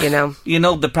everything.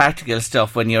 The practical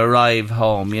stuff when you arrive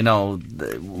home,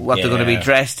 what they're going to be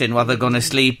dressed in, what they're going to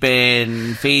sleep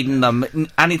in, feeding them.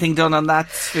 Anything done on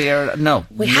that sphere? No.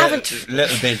 We haven't.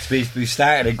 Little bits. We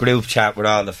started a group chat with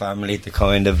all the family to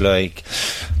kind of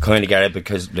get it,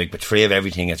 because with 3 of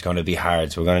everything it's going to be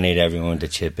hard, so we're going to need everyone to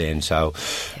chip in. So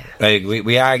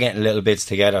we are getting little bits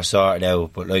together sorted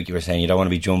out, but like you were saying, you don't want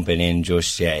to be jumping in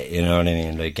just yet, you know what I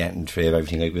mean? Like, getting 3 of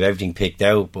everything, with everything picked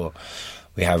out, but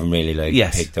we haven't really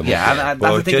picked them up. Yeah, and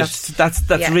I think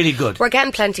that's really good. We're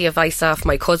getting plenty of advice off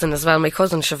my cousin as well. My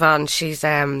cousin Siobhan, she's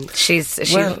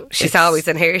always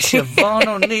in here. Siobhan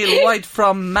O'Neill White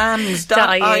from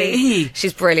mans.ie.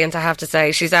 She's brilliant, I have to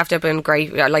say. She's after been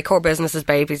great. Like, her business is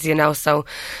babies, so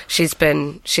she's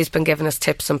been giving us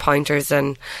tips and pointers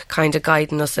and kind of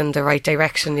guiding us in the right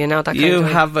direction. That kind you of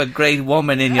have a great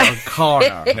woman in your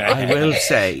corner. I will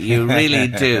say, you really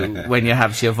do, when you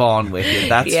have Siobhan with you.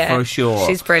 That's for sure.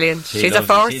 She's brilliant. She's a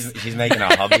force. She's making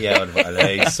a hobby out of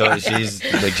it. So she's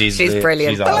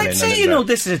brilliant. She's but I'd say,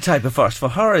 this is a type of first for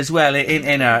her as well,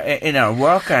 in her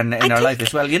work and in her life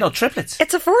as well. Triplets.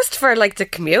 It's a first for the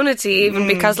community, even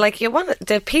because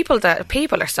the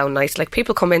people are so nice. Like,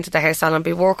 people come into the hair salon and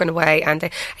be walking away, and are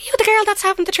you the girl that's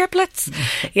having the triplets?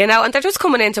 And they're just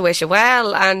coming in to wish you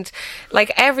well. And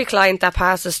every client that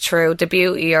passes through the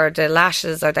beauty or the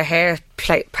lashes or the hair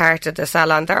part of the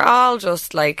salon, they're all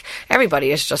just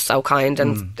everybody is just so kind,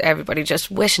 and everybody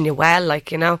just wishing you well, I'm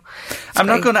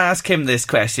not going to ask him this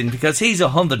question because he's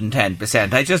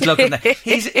 110%. I just look at that.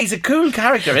 He's a cool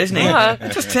character, isn't he?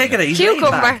 Just take it easy,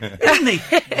 cucumber, isn't he?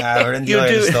 We're in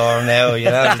the storm now.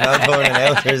 There's no turning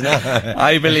out. There's no.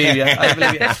 I believe you.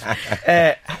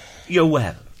 You're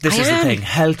well. This is the thing,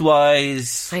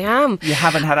 health-wise. I am. You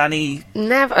haven't had any.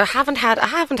 Never. I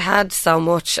haven't had so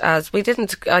much as I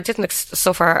didn't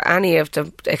suffer any of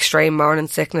the extreme morning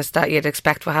sickness that you'd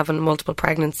expect for having multiple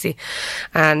pregnancy,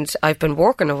 and I've been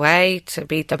working away to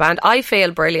beat the band. I feel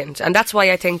brilliant, and that's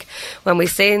why I think when we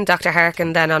seen Dr.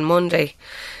 Harkin then on Monday,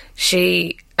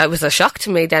 it was a shock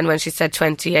to me then when she said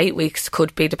 28 weeks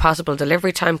could be the possible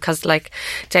delivery time, because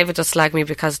David just slagged me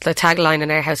because the tagline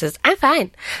in our house is I'm fine,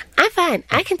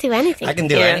 I can do anything. I can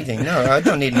do anything. No, I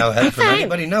don't need no help from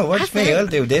anybody. No, watch me, I'll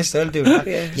do this, I'll do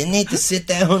that. You need to sit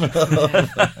down.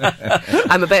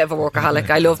 I'm a bit of a workaholic.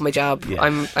 I love my job.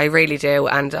 I really do,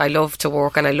 and I love to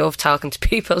work, and I love talking to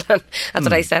people, and that's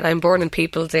what I said, I'm born in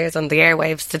people's ears on the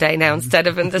airwaves today now instead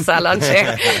of in the salon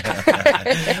chair.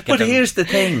 But here's the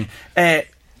thing,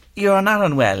 you're not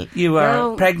unwell. You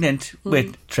are pregnant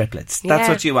with triplets. That's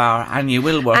what you are, and you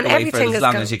will work away for as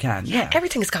long as you can. Yeah,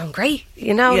 everything's gone great.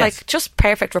 Just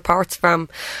perfect reports from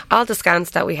all the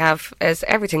scans that we have.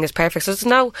 Everything is perfect.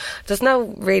 So there's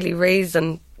no really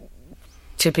reason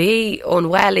to be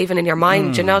unwell, even in your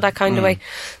mind, that kind of way.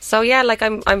 So yeah,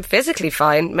 I'm physically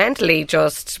fine, mentally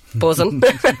just buzzing.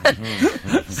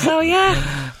 So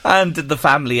yeah. And the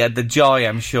family, the joy,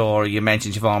 I'm sure you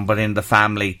mentioned, Siobhan, but in the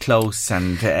family, close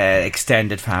and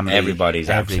extended family,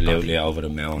 everybody's absolutely over the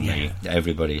moon. Yeah.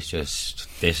 Everybody's just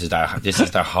this is their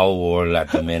whole world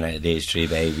at the minute. These 3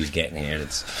 babies getting here.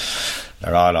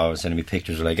 they're all always sending me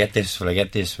pictures. Will I get this? Will I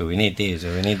get this? Will we need these?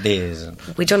 Will we need these?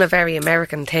 We done a very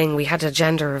American thing. We had a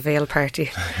gender reveal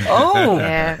party. Oh,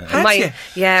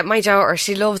 yeah. My daughter,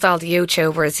 she loves all the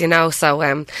YouTubers, you know.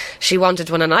 So she wanted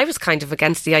one, and I was kind of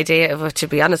against the idea of it, to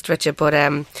be honest with you. But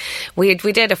we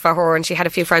did it for her, and she had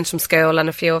a few friends from school, and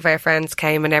a few of our friends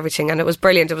came and everything, and it was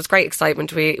brilliant. It was great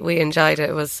excitement. We enjoyed it.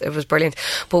 It was brilliant.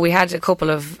 But we had a couple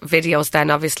of videos then,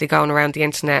 obviously going around the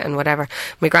internet and whatever.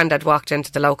 My granddad walked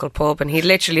into the local pub, and he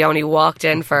literally only walked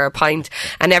in for a pint,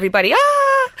 and everybody,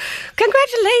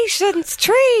 congratulations,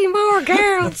 3 more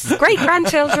girls, great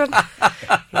grandchildren.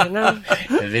 You know,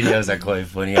 the videos are quite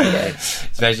funny,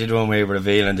 especially the one where we're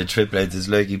revealing the triplets. It's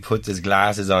like he puts his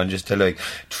glasses on just to like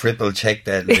triple check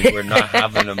that like we're not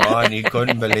having them on. He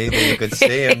couldn't believe it. You could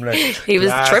see him like he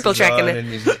was triple checking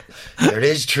it. Like, there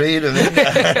is 3 of them in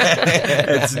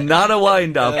there. It's not a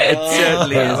wind up. It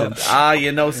certainly isn't.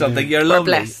 You know something. You're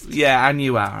lovely. Blessed. Yeah, and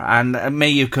you are. And may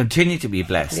you continue to be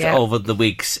blessed over the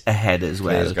weeks ahead as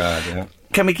well. Praise God, yeah.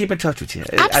 Can we keep in touch with you?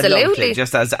 Absolutely. I'd love to,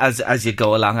 just as you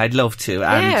go along. I'd love to.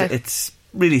 And it's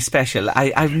really special.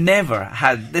 I've never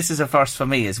had, this is a first for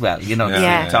me as well, you know,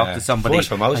 to talk to somebody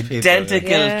for most people,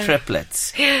 identical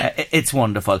triplets. It's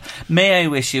wonderful. May I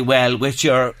wish you well with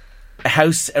your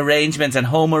house arrangements and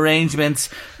home arrangements,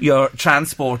 your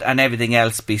transport and everything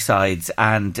else besides,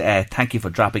 and thank you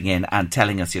for dropping in and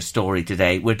telling us your story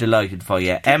today. We're delighted for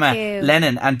you. Emma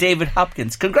Lennon and David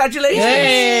Hopkins, congratulations.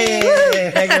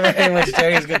 Yay! Thank you very much,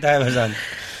 Jerry. It's good to have us on.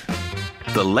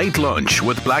 The Late Lunch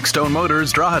with Blackstone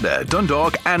Motors, Drogheda,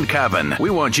 Dundalk and Cavan.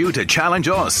 We want you to challenge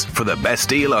us for the best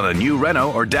deal on a new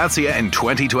Renault or Dacia in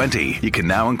 2020. You can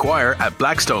now inquire at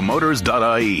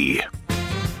blackstonemotors.ie.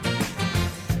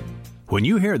 When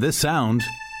you hear this sound,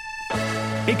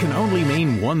 it can only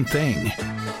mean one thing.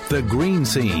 The Green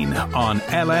Scene on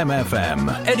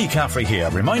LMFM. Eddie Caffrey here,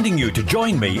 reminding you to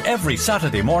join me every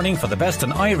Saturday morning for the best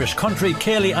in Irish country,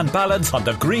 Ceilidh and ballads on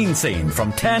The Green Scene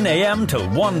from 10 a.m. till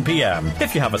 1 p.m.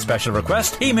 If you have a special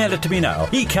request, email it to me now.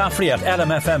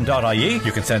 ecaffrey@lmfm.ie.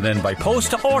 You can send it in by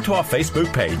post or to our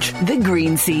Facebook page. The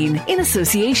Green Scene, in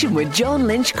association with John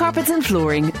Lynch Carpets and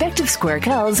Flooring, Bective Square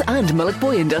Kells and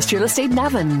Mullockboy Industrial Estate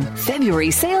Navan.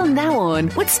 February sale now on,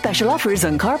 with special offers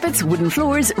on carpets, wooden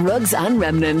floors, rugs and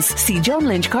remnants. See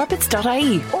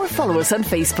johnlynchcarpets.ie or follow us on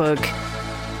Facebook.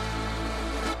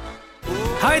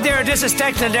 Hi there, this is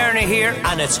Declan Lerner here,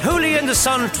 and it's Hooli in the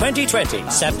Sun 2020,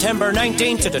 September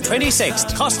 19th to the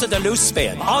 26th, Costa de Luz,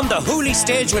 Spain. On the Hooli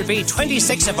stage will be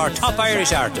 26 of our top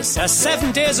Irish artists.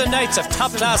 7 days and nights of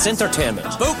top-class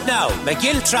entertainment. Book now,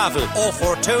 McGill Travel,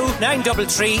 042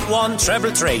 933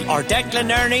 1333 or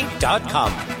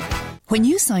declanerney.com. When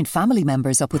you sign family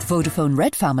members up with Vodafone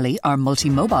Red Family, our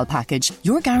multi-mobile package,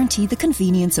 you're guaranteed the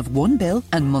convenience of one bill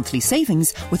and monthly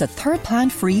savings with a third plan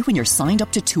free when you're signed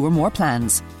up to 2 or more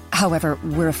plans. However,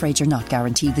 we're afraid you're not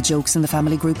guaranteed the jokes in the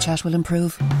family group chat will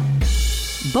improve.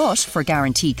 But for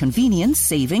guaranteed convenience,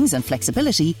 savings and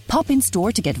flexibility, pop in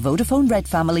store to get Vodafone Red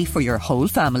Family for your whole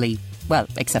family. Well,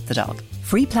 except the dog.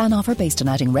 Free plan offer based on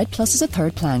adding Red Plus as a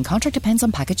third plan. Contract depends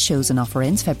on package shows and offer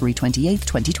ends February 28th,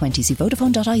 2020. See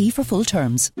Vodafone.ie for full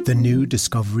terms. The new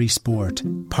Discovery Sport.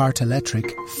 Part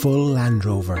electric, full Land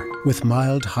Rover. With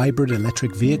mild hybrid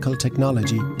electric vehicle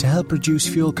technology to help reduce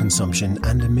fuel consumption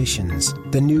and emissions.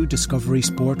 The new Discovery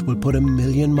Sport will put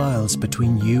 1,000,000 miles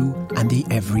between you and the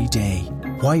everyday.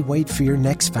 Why wait for your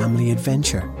next family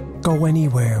adventure? Go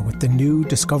anywhere with the new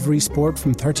Discovery Sport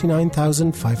from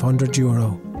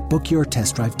 €39,500. Book your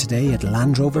test drive today at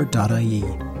landrover.ie.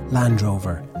 Land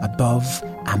Rover, above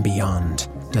and beyond.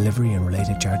 Delivery and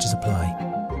related charges apply.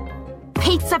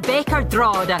 Pizza Baker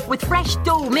Drogheda, with fresh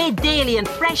dough made daily and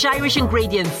fresh Irish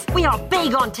ingredients. We are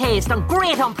big on taste and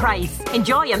great on price.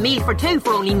 Enjoy a meal for 2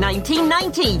 for only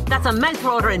 $19.90. That's a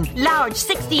mouth-watering, large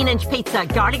 16-inch pizza,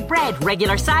 garlic bread,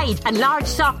 regular side and large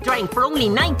soft drink for only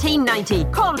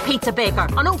 $19.90. Call Pizza Baker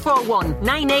on 041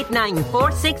 989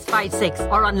 4656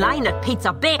 or online at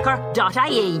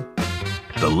pizzabaker.ie.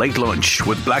 The Late Lunch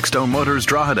with Blackstone Motors,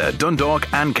 Drogheda, Dundalk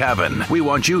and Cavan. We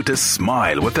want you to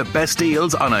smile with the best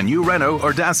deals on a new Renault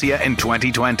or Dacia in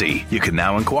 2020. You can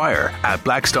now inquire at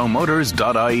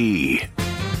blackstonemotors.ie.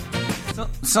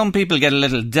 Some people get a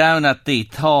little down at the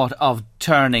thought of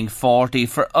turning 40.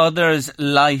 For others,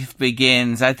 life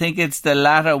begins. I think it's the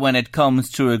latter when it comes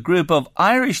to a group of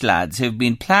Irish lads who've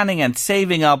been planning and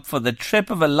saving up for the trip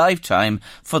of a lifetime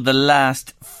for the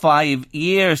last 5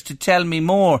 years. To tell me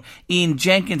more, Ian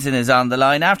Jenkinson is on the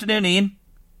line. Afternoon, Ian.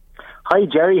 Hi,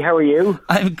 Jerry. How are you?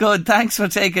 I'm good. Thanks for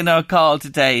taking our call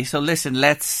today. So listen,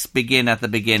 let's begin at the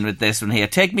beginning with this one here.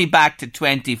 Take me back to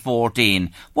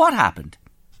 2014. What happened?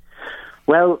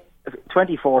 Well,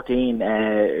 2014,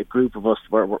 a group of us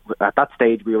were at that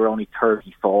stage we were only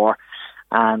 34,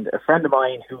 and a friend of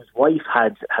mine whose wife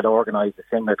had organised a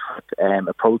similar trip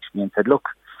approached me and said, "Look,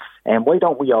 why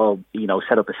don't we all,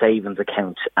 set up a savings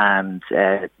account and,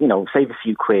 save a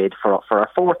few quid for our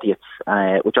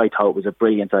 40th, which I thought was a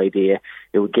brilliant idea.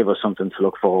 It would give us something to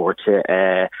look forward to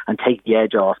and take the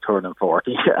edge off turning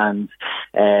 40. And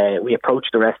we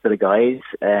approached the rest of the guys,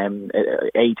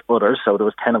 8 others, so there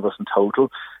was 10 of us in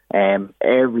total.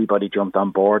 Everybody jumped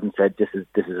on board and said, "This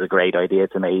is a great idea.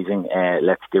 It's amazing.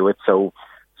 Let's do it." So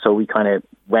we kind of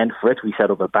went for it. We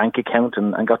set up a bank account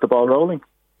and got the ball rolling.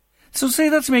 So say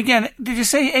that to me again. Did you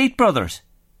say 8 brothers?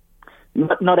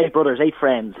 Not 8 brothers, 8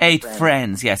 friends. 8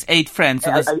 friends, yes, 8 friends.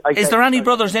 So is there any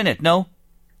brothers in it? No.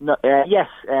 No. Yes.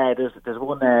 There's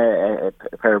one a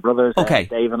pair of brothers. Okay.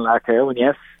 Dave and Lark Irwin.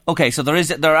 Yes. Okay, so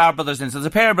there are brothers in it. So there's a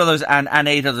pair of brothers and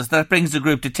 8 others. That brings the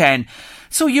group to 10.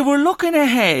 So you were looking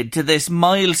ahead to this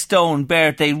milestone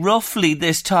birthday, roughly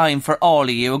this time for all of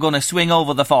you. You were going to swing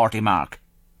over the 40 mark.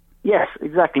 Yes,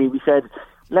 exactly. We said,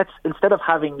 let's, instead of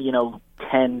having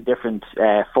 10 different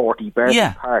 40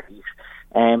 birthday parties,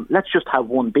 let's just have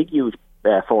one big huge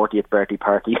 40th birthday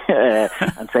party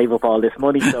and save up all this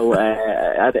money. So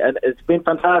and it's been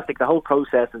fantastic. The whole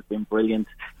process has been brilliant.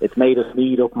 It's made us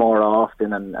meet up more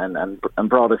often and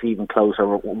brought us even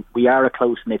closer. We are a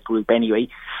close-knit group anyway,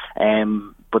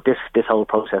 but this whole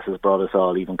process has brought us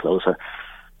all even closer.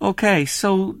 Okay,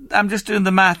 so I'm just doing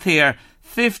the math here.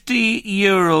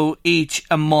 €50 each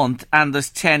a month, and there's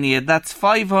 10 years. That's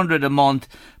 €500 a month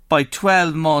by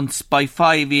 12 months by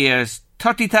 5 years.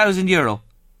 €30,000.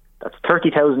 That's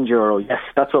 €30,000. Yes,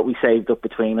 that's what we saved up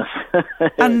between us.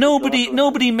 And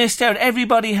nobody missed out.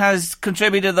 Everybody has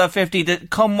contributed their 50. To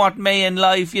come what may in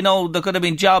life, there could have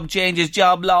been job changes,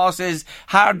 job losses,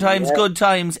 hard times, good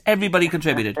times. Everybody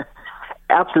contributed.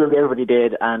 Absolutely, everybody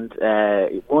did, and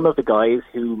one of the guys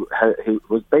who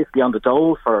was basically on the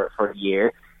dole for a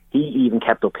year, he even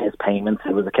kept up his payments.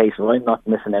 It was a case of, I'm not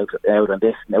missing out on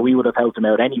this. Now, we would have helped him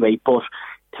out anyway, but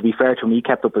to be fair to him, he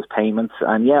kept up his payments,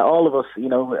 and all of us,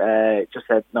 just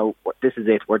said, no, this is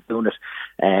it, we're doing it,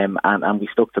 and we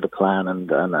stuck to the plan,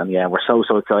 and we're so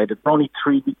excited. We're only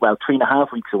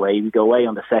 3.5 weeks away. We go away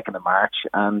on the 2nd of March,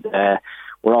 and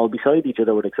we're all beside each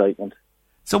other with excitement.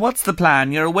 So what's the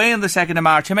plan? You're away on the 2nd of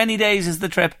March. How many days is the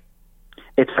trip?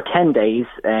 It's for 10 days,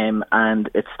 and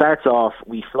it starts off,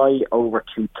 we fly over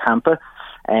to Tampa,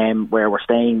 where we're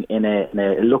staying in a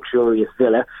luxurious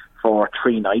villa for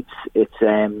 3 nights. It's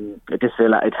this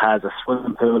villa, it has a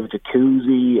swimming pool, a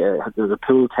jacuzzi, there's a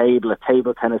pool table, a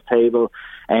table tennis table.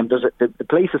 The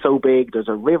place is so big, there's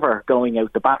a river going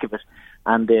out the back of it,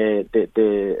 and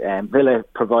the villa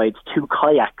provides 2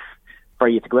 kayaks for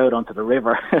you to go out onto the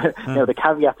river. Now, the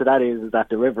caveat to that is that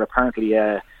the river apparently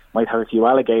might have a few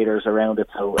alligators around it,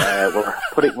 so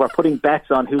we're putting bets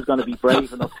on who's going to be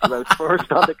brave enough to go out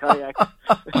first on the kayak.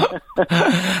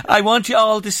 I want you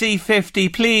all to see 50.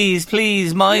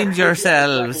 Please mind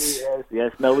yourselves.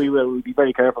 Yes. No, we will. We'll be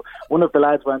very careful. One of the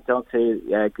lads went onto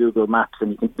Google Maps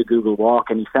and he did the Google Walk,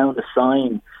 and he found a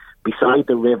sign beside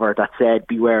the river that said,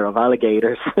 "Beware of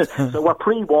alligators." So we're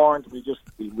pre-warned.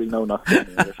 We know nothing.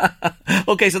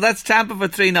 Okay, so that's Tampa for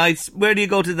 3 nights. Where do you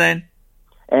go to then?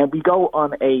 We go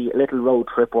on a little road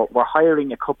trip. We're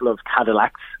hiring a couple of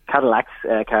Cadillac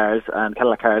cars,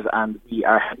 and we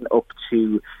are heading up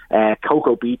to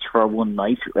Cocoa Beach for 1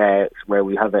 night, where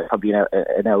we have probably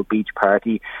an old beach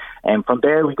party. And from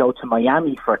there we go to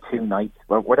Miami for 2 nights.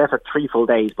 We're there for 3 full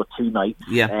days, but 2 nights.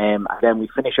 Yeah. And then we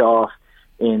finish off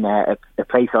in a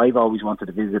place I've always wanted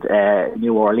to visit,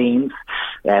 New Orleans,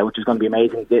 which is going to be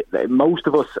amazing. Most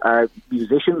of us are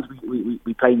musicians.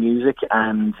 We play music,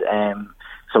 and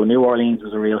so New Orleans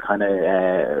was a real kind of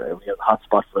a real hot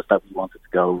spot for us that we wanted to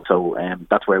go. So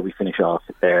that's where we finish off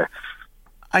there.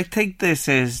 I think this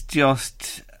is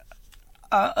just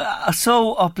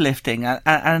so uplifting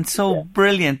and so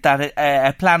brilliant that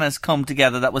a plan has come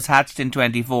together that was hatched in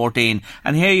 2014.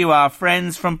 And here you are,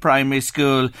 friends from primary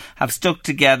school, have stuck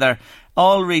together,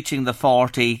 all reaching the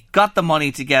 40, got the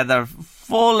money together,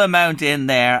 full amount in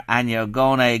there, and you're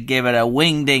going to give it a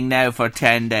wingding now for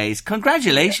 10 days.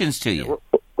 Congratulations to you.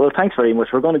 Well, thanks very much.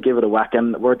 We're going to give it a whack,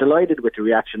 and we're delighted with the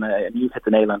reaction. And you've hit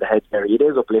the nail on the head, Gary. It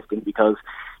is uplifting because,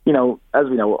 as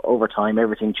we know, over time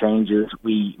everything changes.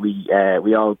 We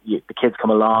all the kids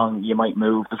come along. You might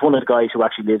move. There's one of the guys who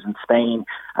actually lives in Spain,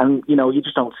 and you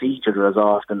just don't see each other as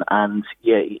often. And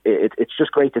it's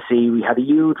just great to see. We had a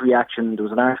huge reaction. There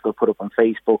was an article put up on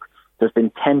Facebook there's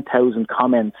been 10,000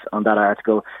 comments on that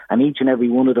article, and each and every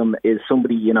one of them is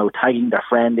somebody, tagging their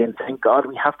friend in, saying, God,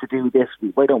 we have to do this.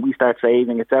 Why don't we start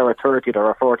saving? It's our 30th or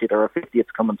our 40th or our 50th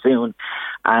coming soon.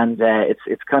 And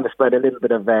it's kind of spread a little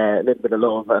bit of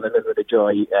love and a little bit of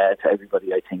joy to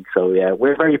everybody, I think. So yeah,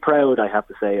 we're very proud, I have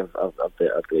to say, of the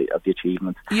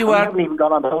achievement. We haven't even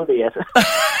gone on the holiday yet.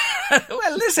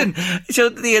 Well, listen, so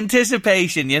the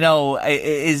anticipation,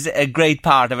 is a great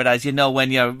part of it, as you know,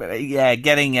 when you're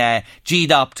getting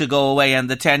G'd up to go away and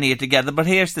the 10 of you together. But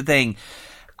here's the thing.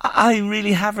 I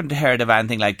really haven't heard of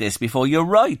anything like this before. You're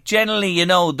right. Generally,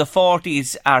 the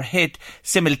 40s are hit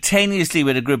simultaneously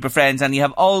with a group of friends, and you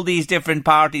have all these different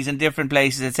parties in different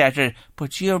places, etc.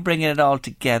 But you're bringing it all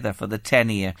together for the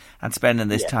 10 of you and spending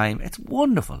this time. It's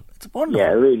wonderful. It's wonderful.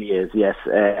 Yeah, it really is, yes.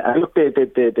 I look,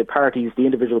 the parties, the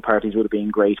individual parties would have been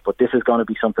great, but this is going to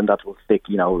be something that will stick,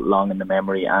 long in the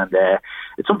memory, and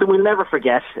it's something we'll never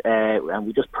forget, and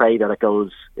we just pray that it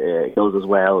goes as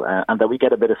well, and that we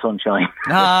get a bit of sunshine.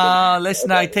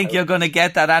 Listen, I think you're going to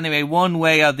get that anyway, one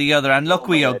way or the other. And look,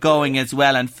 we are going as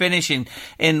well and finishing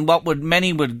in what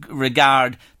many would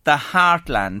regard the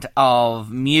heartland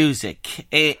of music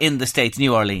in the States,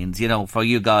 New Orleans, for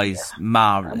you guys,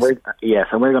 marvellous.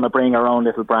 And we're going to bring our own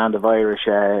little brand of Irish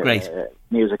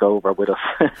music over with us.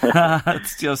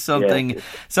 It's just something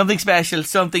special,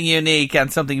 something unique,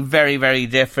 and something very, very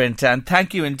different. And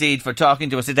thank you indeed for talking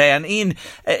to us today. And Ian,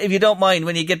 if you don't mind,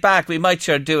 when you get back, we might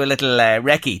sure do a little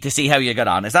recce to see how you got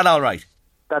on. Is that all right?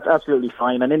 That's absolutely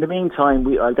fine. And in the meantime,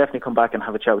 I'll definitely come back and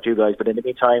have a chat with you guys. But in the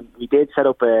meantime, we did set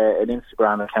up an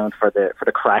Instagram account for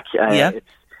the crack. The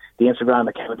Instagram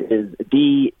account is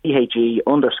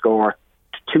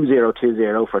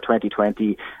DHE_2020 for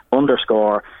 2020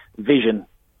 _vision_.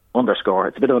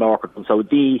 It's a bit of an awkward one. So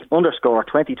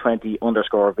D_2020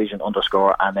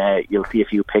 _vision_, and you'll see a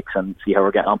few pics and see how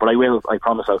we're getting on. But I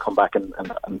promise I'll come back and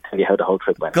tell you how the whole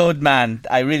trip went. Good man.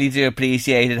 I really do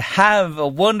appreciate it. Have a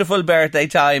wonderful birthday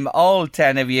time, all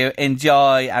 10 of you.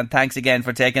 Enjoy, and thanks again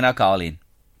for taking our call in.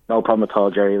 No problem at all,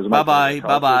 Jerry. It was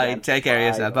Bye-bye. Take care of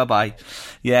yourself. Bye-bye.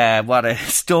 Yeah, what a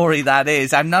story that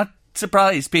is. I'm not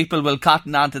surprised people will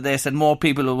cotton onto this, and more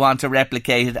people will want to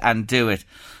replicate it and do it.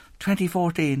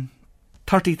 2014,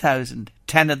 30,000,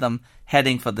 10 of them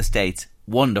heading for the States.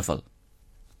 Wonderful.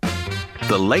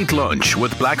 The Late Lunch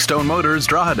with Blackstone Motors,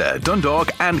 Drogheda,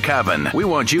 Dundalk and Cavan. We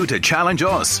want you to challenge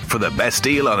us for the best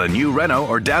deal on a new Renault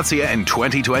or Dacia in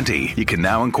 2020. You can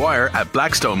now inquire at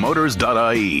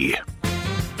blackstonemotors.ie.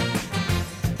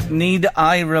 Need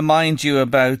I remind you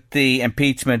about the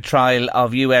impeachment trial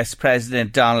of US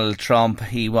President Donald Trump?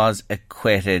 He was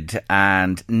acquitted,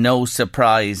 and no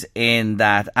surprise in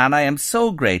that. And I am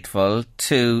so grateful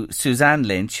to Suzanne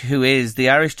Lynch, who is the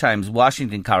Irish Times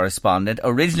Washington correspondent,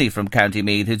 originally from County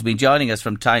Meath, who's been joining us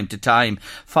from time to time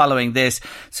following this.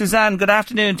 Suzanne, good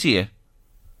afternoon to you.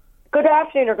 Good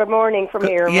afternoon or good morning from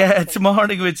here. Yeah, it's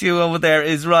morning with you over there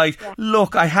is right. Yeah.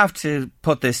 Look, I have to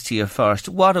put this to you first.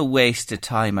 What a waste of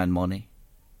time and money.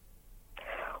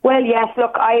 Well, yes,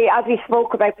 look, as we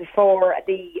spoke about before,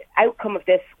 the outcome of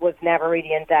this was never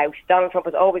really in doubt. Donald Trump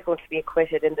was always going to be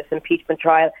acquitted in this impeachment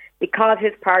trial because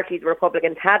his party, the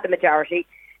Republicans, had the majority,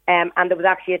 and there was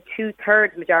actually a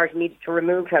 2/3 majority needed to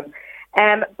remove him.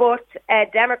 But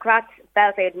Democrats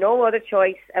felt they had no other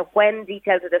choice when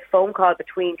details of this phone call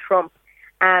between Trump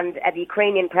and the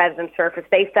Ukrainian president surfaced.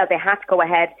 They felt they had to go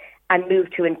ahead and move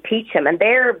to impeach him. And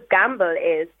their gamble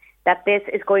is that this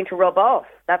is going to rub off,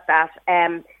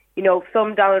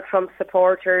 some Donald Trump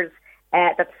supporters,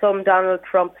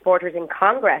 in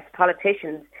Congress,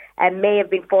 politicians, may have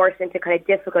been forced into kind of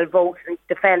difficult votes and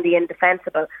defend the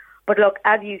indefensible. But look,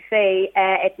 as you say,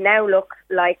 it now looks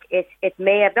like it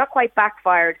may have not quite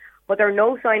backfired, but there are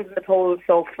no signs in the polls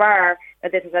so far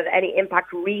that this has had any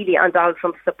impact really on Donald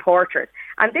Trump's supporters.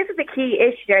 And this is a key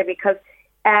issue there because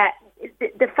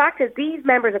the fact is these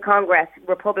members of Congress,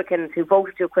 Republicans who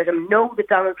voted to acquit him, know that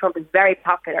Donald Trump is very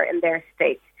popular in their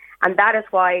states. And that is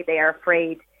why they are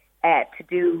afraid to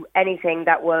do anything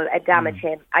that will damage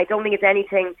him. I don't think it's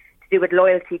anything to do with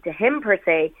loyalty to him per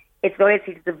se. It's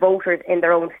loyalty to the voters in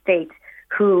their own state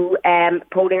who,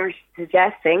 polling are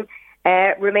suggesting,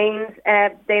 remain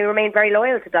very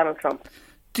loyal to Donald Trump.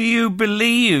 Do you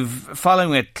believe,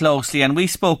 following it closely, and we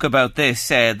spoke about this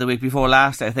the week before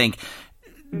last, I think,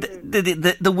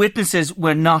 the witnesses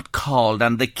were not called,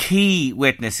 and the key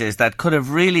witnesses that could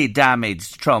have really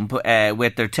damaged Trump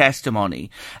with their testimony,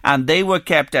 and they were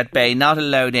kept at bay, not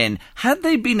allowed in. Had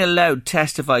they been allowed to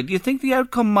testify, do you think the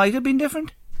outcome might have been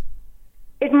different?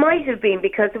 It might have been,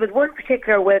 because there was one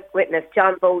particular witness,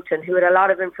 John Bolton, who had a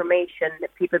lot of information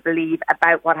that people believe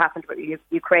about what happened with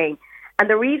Ukraine. And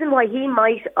the reason why he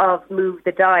might have moved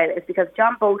the dial is because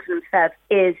John Bolton himself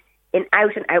is an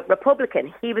out-and-out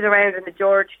Republican. He was around in the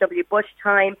George W. Bush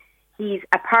time. He's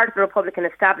a part of the Republican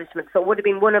establishment, so it would have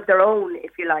been one of their own,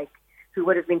 if you like, who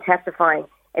would have been testifying.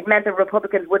 It meant that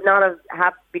Republicans would not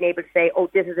have been able to say, oh,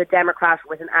 this is a Democrat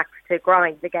with an axe to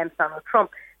grind against Donald Trump.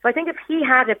 So I think if he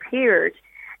had appeared,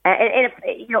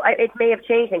 it may have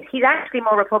changed things. He's actually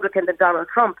more Republican than Donald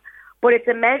Trump, but it's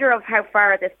a measure of how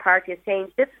far this party has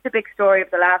changed. This is the big story of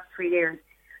the last 3 years.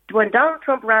 When Donald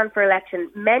Trump ran for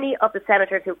election, many of the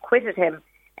senators who quitted him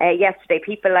yesterday,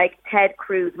 people like Ted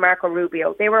Cruz, Marco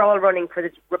Rubio, they were all running for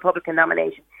the Republican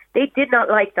nomination. They did not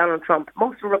like Donald Trump.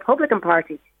 Most of the Republican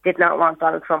Party did not want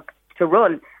Donald Trump to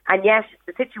run. And yet,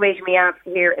 the situation we have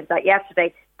here is that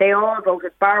yesterday, they all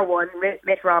voted, bar one,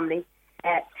 Mitt Romney,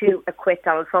 to acquit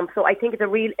Donald Trump. So I think it's a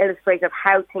real illustration of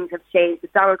how things have changed.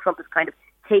 Donald Trump has kind of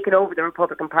taken over the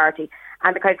Republican Party,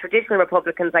 and the kind of traditional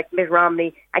Republicans like Mitt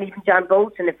Romney and even John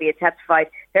Bolton, if he had testified,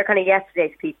 they're kind of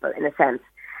yesterday's people in a sense.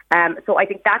 So I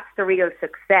think that's the real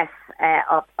success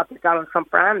of the Donald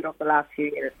Trump brand of the last few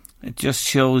years. It just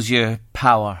shows you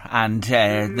power and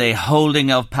the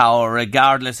holding of power,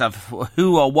 regardless of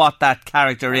who or what that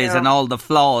character is and all the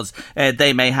flaws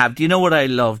they may have. Do you know what I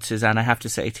loved, Suzanne? I have to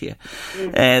say to you,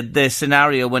 the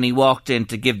scenario when he walked in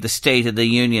to give the State of the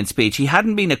Union speech. He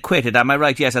hadn't been acquitted, am I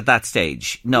right? Yes, at that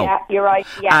stage. No. Yeah, you're right.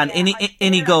 Yeah, and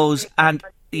in he goes, and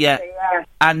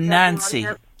and Nancy.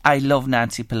 I love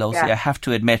Nancy Pelosi, I have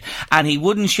to admit. And he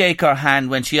wouldn't shake her hand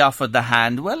when she offered the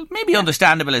hand. Well, maybe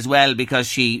understandable as well, because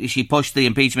she pushed the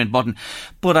impeachment button.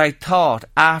 But I thought,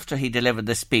 after he delivered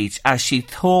the speech, as she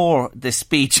tore the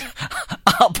speech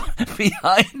up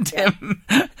behind him,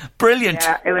 brilliant.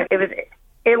 Yeah,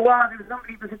 it was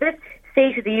unbelievable. So this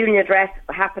State of the Union address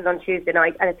happened on Tuesday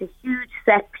night, and it's a huge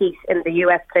set piece in the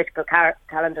US political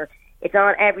calendar. It's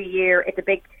on every year.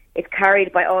 It's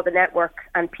carried by all the networks,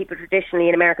 and people traditionally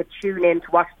in America tune in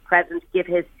to watch the president give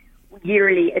his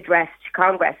yearly address to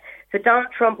Congress. So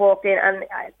Donald Trump walked in, and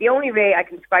the only way I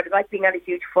can describe it is like being at a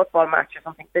huge football match or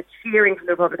something. The cheering from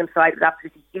the Republican side was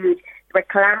absolutely huge. They were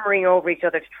clamouring over each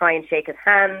other to try and shake his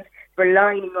hand. They were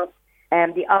lining up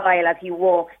the aisle as he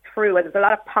walked through, and there's a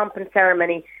lot of pomp and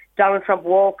ceremony. Donald Trump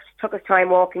took his time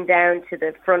walking down to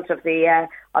the front of the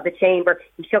chamber.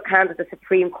 He shook hands with the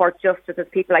Supreme Court justices,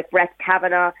 people like Brett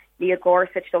Kavanaugh, Neil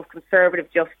Gorsuch, those conservative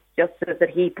justices that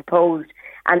he proposed,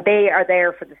 and they are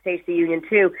there for the State of the Union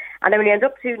too. And then when you end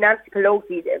up to Nancy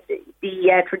Pelosi,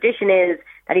 the tradition is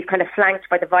that he's kind of flanked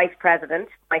by the Vice President,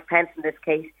 Mike Pence in this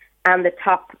case, and the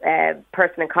top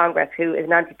person in Congress, who is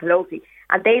Nancy Pelosi.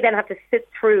 And they then have to sit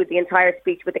through the entire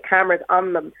speech with the cameras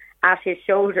on them at his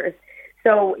shoulders.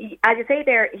 So, as you say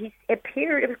there, it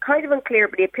was kind of unclear,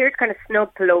 but he appeared kind of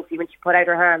snug Pelosi when she put out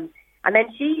her hand. And then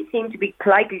she seemed to be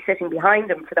politely sitting behind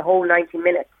him for the whole 90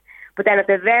 minutes. But then at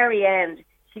the very end,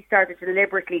 she started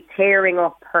deliberately tearing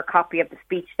up her copy of the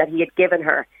speech that he had given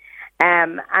her.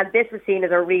 And this was seen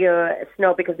as a real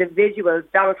snub because the visuals,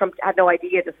 Donald Trump had no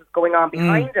idea this was going on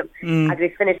behind him as he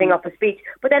was finishing up a speech.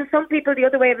 But then some people, the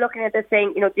other way of looking at this,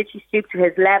 saying, did she stoop to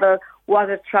his level? Was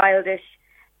it childish?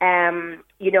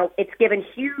 It's given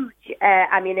huge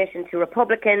ammunition to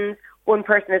Republicans. One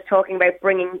person is talking about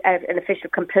bringing an official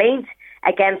complaint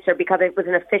against her because it was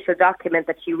an official document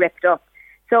that she ripped up.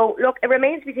 So, look, it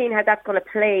remains to be seen how that's going to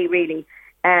play, really.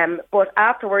 But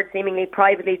afterwards, seemingly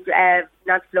privately,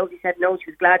 Nancy Pelosi said no, she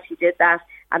was glad she did that,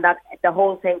 and that the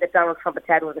whole thing that Donald Trump had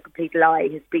said was a complete lie,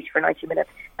 his speech for 90 minutes.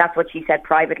 That's what she said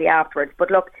privately afterwards.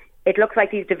 But look, it looks like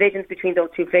these divisions between those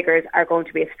two figures are going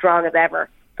to be as strong as ever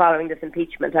following this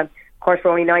impeachment. And of course,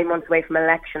 we're only 9 months away from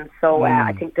elections, so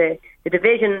I think the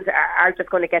divisions are just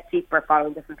going to get deeper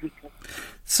following this impeachment.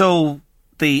 So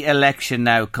the election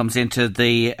now comes into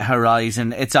the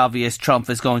horizon. It's obvious Trump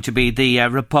is going to be the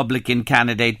Republican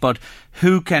candidate, but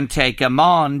who can take him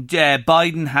on?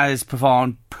 Biden has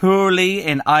performed poorly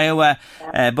in Iowa,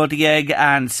 Buttigieg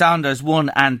and Sanders 1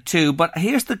 and 2. But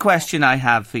here's the question I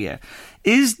have for you.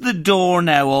 Is the door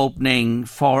now opening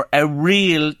for a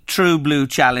real true blue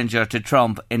challenger to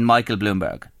Trump in Michael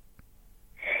Bloomberg?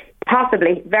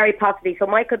 Possibly, very possibly. So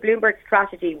Michael Bloomberg's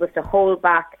strategy was to hold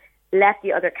back, let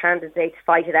the other candidates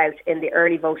fight it out in the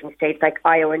early voting states like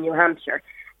Iowa and New Hampshire.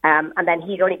 And then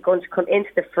he's only going to come into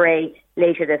the fray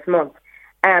later this month.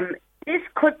 This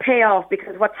could pay off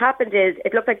because what's happened is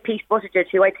it looked like Pete Buttigieg,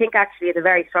 who I think actually is a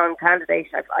very strong candidate.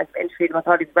 I've interviewed him. I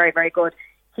thought he was very, very good.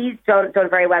 He's done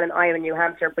very well in Iowa and New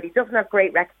Hampshire, but he doesn't have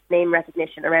great name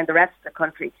recognition around the rest of the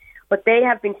country. But they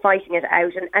have been fighting it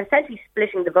out and essentially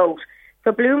splitting the vote.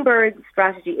 So Bloomberg's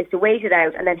strategy is to wait it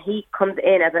out, and then he comes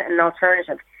in as an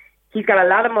alternative. He's got a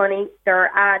lot of money. There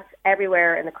are ads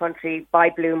everywhere in the country by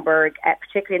Bloomberg,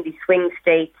 particularly in these swing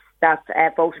states that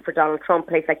voted for Donald Trump,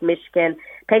 places like Michigan,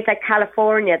 places like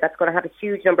California that's going to have a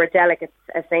huge number of delegates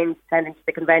sending to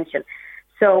the convention.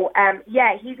 So,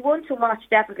 he's one to watch,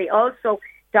 definitely. Also,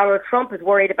 Donald Trump is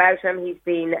worried about him. He's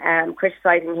been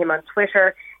criticising him on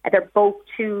Twitter. They're both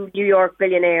two New York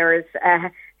billionaires,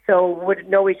 so would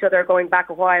know each other going back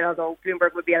a while, although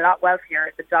Bloomberg would be a lot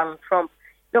wealthier than Donald Trump.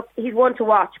 Look, he's one to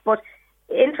watch, but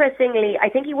interestingly, I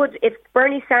think he would, if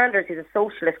Bernie Sanders, who's a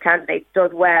socialist candidate,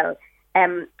 does well,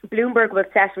 Bloomberg will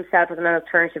set himself as an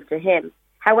alternative to him.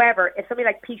 However, if somebody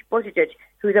like Pete Buttigieg,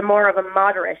 who's a more of a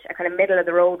moderate, a kind of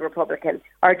middle-of-the-road Republican,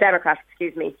 or Democrat,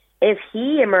 if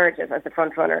he emerges as the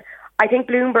front-runner, I think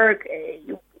Bloomberg,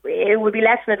 it would be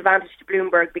less an advantage to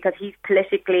Bloomberg because he's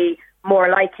politically more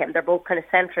like him. They're both kind of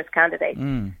centrist candidates.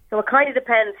 So it kind of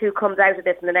depends who comes out of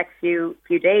this in the next few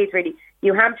days, really.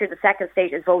 New Hampshire, the second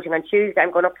state, is voting on Tuesday.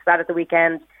 I'm going up to that at the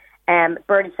weekend.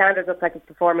 Bernie Sanders looks like he's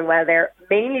performing well there,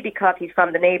 mainly because he's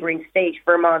from the neighbouring state,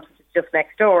 Vermont, which is just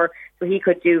next door, so he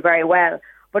could do very well.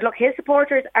 But look, his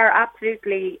supporters are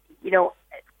absolutely,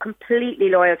 completely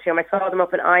loyal to him. I saw them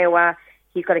up in Iowa.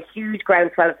 He's got a huge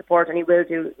groundswell of support, and he will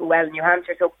do well in New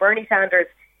Hampshire. So Bernie Sanders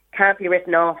can't be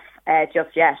written off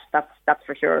just yet. That's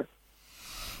for sure.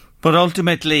 But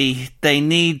ultimately, they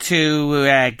need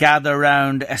to gather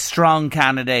around a strong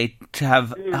candidate to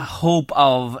have a hope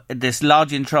of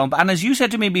dislodging Trump. And as you said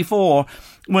to me before,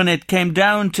 when it came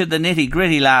down to the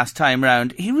nitty-gritty last time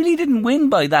round, he really didn't win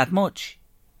by that much.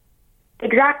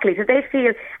 Exactly. So they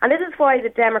feel, and this is why the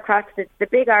Democrats, the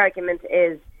big argument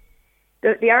is,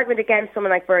 the argument against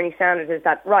someone like Bernie Sanders is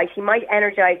that, right, he might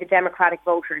energise the Democratic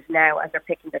voters now as they're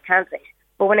picking their candidate.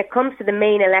 But when it comes to the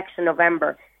main election in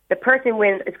November, the person who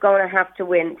wins is going to have to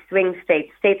win swing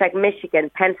states like Michigan,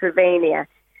 Pennsylvania,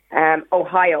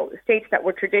 Ohio, states that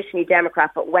were traditionally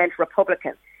Democrat but went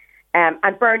Republican.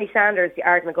 And Bernie Sanders, the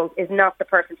argument goes, is not the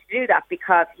person to do that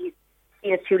because he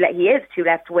is too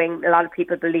left-wing, a lot of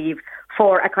people believe,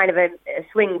 for a kind of a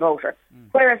swing voter.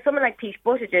 Whereas someone like Pete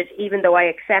Buttigieg, even though I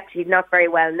accept he's not very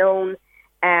well known,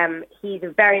 he's a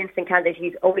very interesting candidate.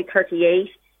 He's only 38.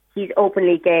 He's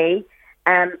openly gay.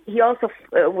 He also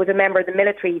was a member of the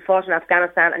military. He fought in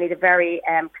Afghanistan, and he's a very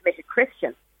committed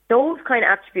Christian. Those kind of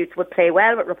attributes would play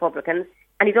well with Republicans.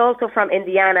 And he's also from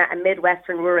Indiana, a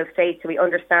Midwestern rural state, so he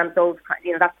understands those,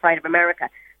 that side of America.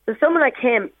 So someone like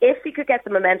him, if he could get the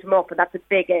momentum up, and that's a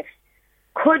big if,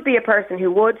 could be a person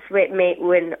who would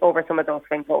win over some of those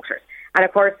swing voters. And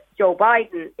of course, Joe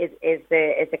Biden is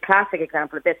the classic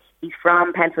example of this. He's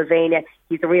from Pennsylvania.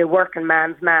 He's a real working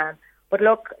man's man. But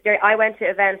look, I went to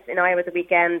events in Iowa the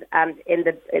weekend, and in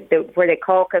the where they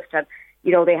caucused, and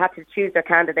they had to choose their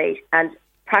candidate, and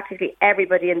practically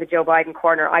everybody in the Joe Biden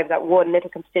corner. I've got one little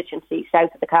constituency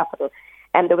south of the capital,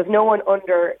 and there was no one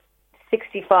under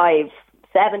 65,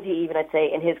 70 even, I'd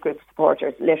say, in his group of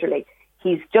supporters. Literally,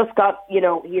 he's just got,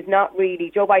 he's not really.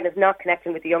 Joe Biden is not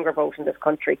connecting with the younger vote in this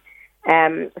country,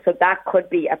 so that could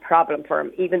be a problem for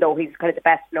him, even though he's kind of the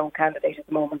best known candidate at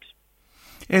the moment.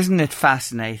 Isn't it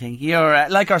fascinating? You're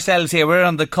like ourselves here. We're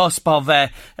on the cusp of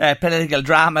political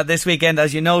drama this weekend,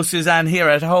 as you know, Suzanne, here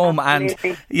at home.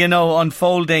 Absolutely. And,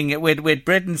 unfolding with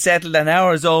Britain settled and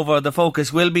ours over, the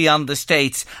focus will be on the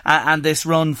States and this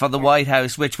run for the White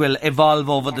House, which will evolve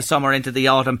over the summer into the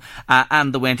autumn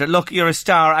and the winter. Look, you're a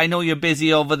star. I know you're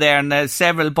busy over there, and there's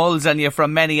several pulls on you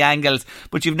from many angles,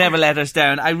 but you've never let us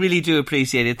down. I really do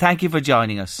appreciate it. Thank you for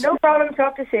joining us. No problem.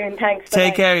 Talk to you soon. Thanks. Bye-bye.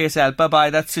 Take care of yourself. Bye-bye.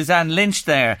 That's Suzanne Lynch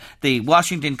there, the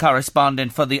Washington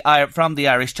correspondent from the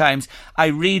Irish Times. I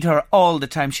read her all the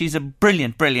time. She's a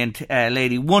brilliant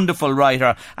lady, wonderful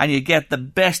writer, and you get the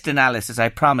best analysis, I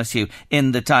promise you,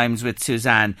 in the Times with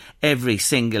Suzanne every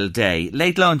single day.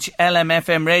 Late lunch,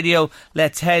 LMFM radio.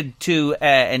 Let's head to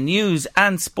a news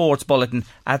and sports bulletin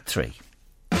at 3.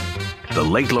 The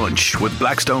Late Lunch with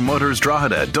Blackstone Motors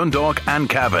Drogheda, Dundalk and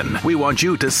Cavan. We want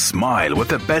you to smile with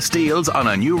the best deals on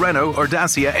a new Renault or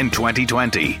Dacia in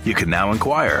 2020. You can now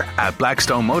inquire at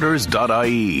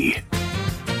blackstonemotors.ie.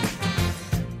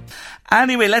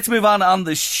 Anyway, let's move on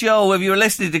the show. If you were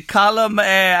listening to Colm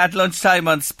at lunchtime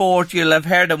on Sport, you'll have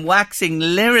heard him waxing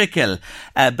lyrical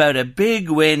about a big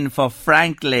win for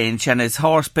Frank Lynch and his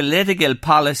horse political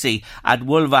policy at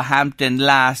Wolverhampton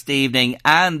last evening.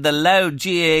 And the loud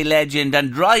GAA legend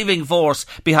and driving force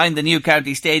behind the new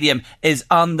county stadium is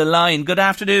on the line. Good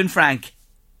afternoon, Frank.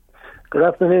 Good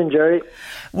afternoon, Jerry.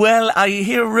 Well, I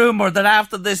hear a rumour that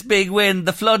after this big win,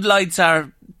 the floodlights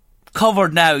are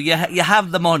covered now. You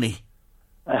have the money.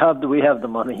 We have the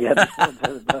money, yeah.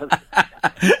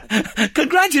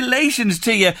 Congratulations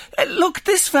to you. Look,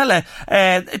 this fella,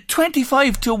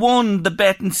 25-1, the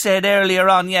betting said earlier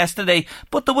on yesterday,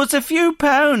 but there was a few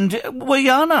pound. Were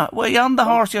you on it? Were you on the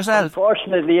horse yourself?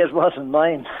 Unfortunately, it wasn't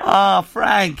mine. Ah,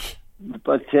 Frank.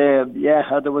 But there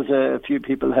was a few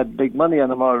people had big money on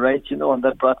them, all right, you know, and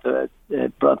that brought the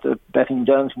betting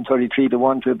down from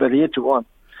 33-1 to about 8-1.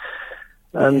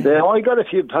 And I got a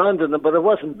few pounds in them, but it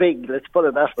wasn't big, let's put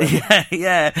it that way.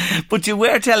 Yeah. But you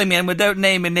were telling me, and without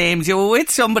naming names, you were with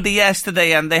somebody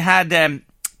yesterday and they had a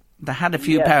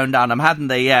few pound on them, hadn't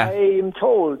they? Yeah. I am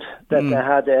told that they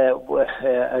had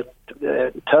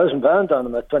 £1,000 on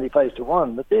them at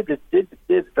 25-1, but they did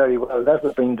very well. That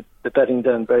would bring the betting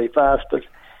down very fast, but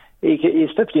he's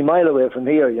 50 mile away from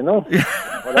here, you know,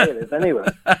 where I live anyway.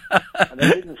 And I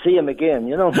didn't see him again,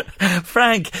 you know.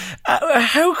 Frank,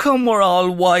 how come we're all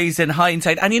wise in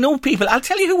hindsight? And you know, people, I'll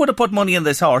tell you who would have put money on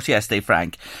this horse yesterday,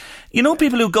 Frank. You know,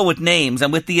 people who go with names,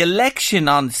 and with the election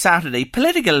on Saturday,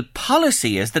 political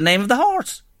policy is the name of the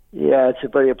horse. Yeah, it's a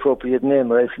very appropriate name,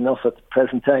 right enough at the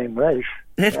present time, right?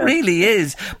 It really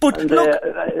is. But look,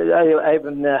 I have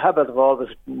a habit of always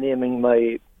naming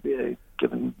my,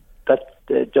 given that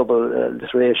double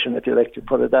alliteration, if you like to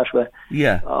put it that way,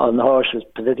 on the horse's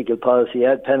political policy.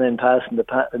 I had pen and pass in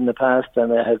the past,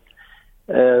 and I had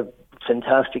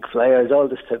fantastic flyers, all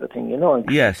this type of thing, you know. And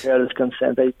yes. As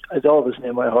concerned, I'd always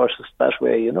name my horses that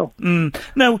way, you know.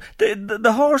 Now,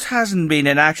 the horse hasn't been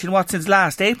in action, since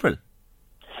last April?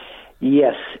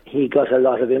 Yes, he got a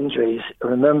lot of injuries.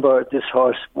 Remember, this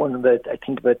horse won about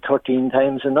 13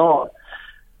 times in all.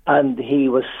 And he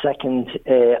was second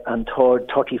and third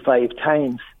 35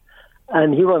 times.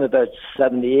 And he won about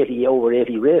over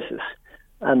 80 races.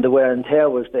 And the wear and tear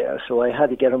was there, so I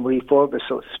had to get him refurbished,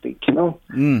 so to speak, you know.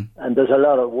 And there's a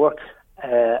lot of work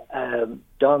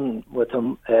done with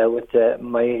him, with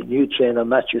my new trainer,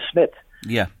 Matthew Smith.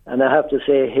 Yeah. And I have to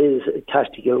say his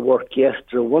tactical work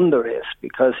yesterday won the race,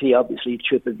 because he obviously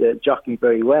treated the jockey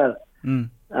very well.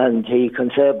 And he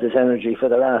conserved his energy for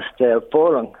the last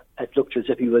furlong. It looked as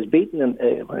if he was beaten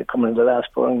when it came in the last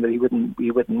furlong, that he wouldn't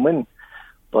win.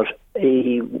 But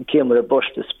he came with a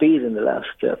burst of speed in the last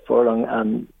furlong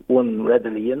and won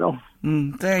readily, you know.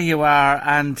 There you are,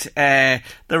 and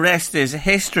the rest is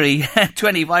history.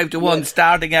 25-1,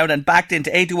 starting out and backed into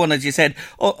 8-1, as you said,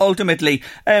 ultimately.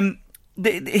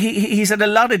 He's had a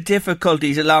lot of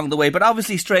difficulties along the way, but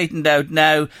obviously straightened out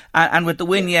now, and with the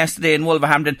win yesterday in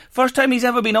Wolverhampton. First time he's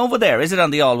ever been over there, is it,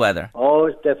 on the all-weather? Oh,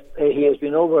 he has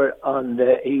been over on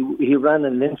he ran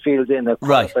in Linfield in a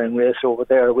qualifying race over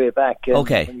there way back when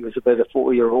he was about a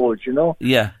 4-year-old, you know.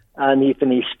 Yeah. And he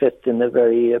finished fifth in a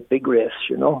very big race,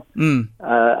 you know.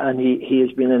 And he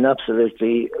has been an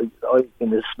absolutely,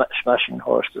 been a smashing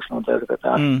horse, there's no doubt about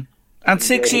that. And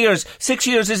 6 years,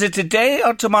 is it today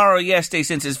or tomorrow or yesterday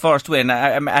since his first win?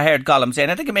 I heard Gollum saying,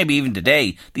 I think it may be even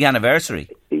today, the anniversary.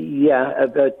 Yeah,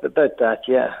 about that,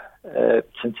 yeah.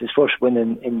 Since his first win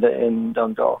in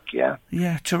Dundalk, yeah.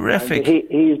 Yeah, terrific. And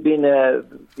he's been a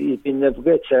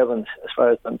great servant as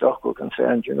far as Dundalk were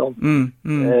concerned, you know.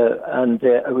 And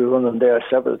we run him there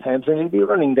several times, and he'll be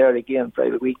running there again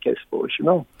Friday week, I suppose, you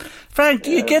know. Frank,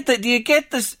 do you get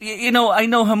this? You know, I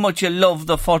know how much you love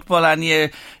the football, and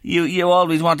you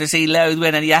always want to see Louth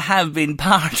win, and you have been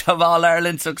part of All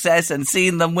Ireland success and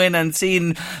seen them win and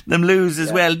seen them lose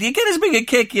as well. Do you get as big a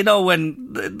kick, you know,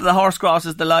 when the horse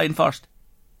crosses the line first?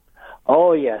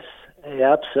 Oh yes,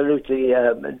 absolutely.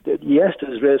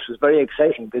 Yesterday's race was very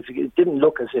exciting because it didn't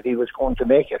look as if he was going to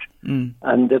make it,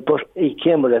 but he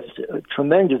came with a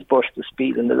tremendous burst of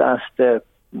speed in the last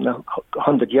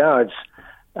 100 yards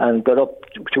and got up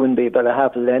to win by about a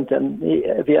half a length. And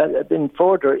if he had been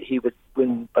further, he would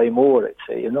win by more, I'd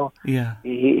say. You know, yeah.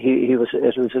 It was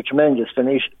a tremendous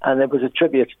finish, and it was a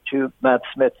tribute to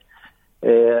Matthew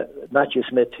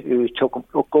Smith, who took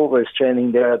over his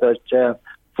training there about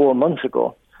 4 months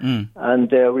ago, and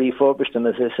refurbished him,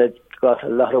 as I said, got a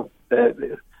lot of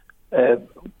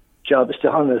jobs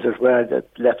done, as it were, that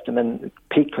left him in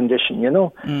peak condition, you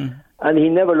know. And he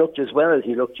never looked as well as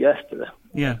he looked yesterday.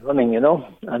 Yeah, running, you know,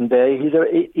 and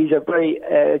he's a very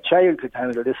child could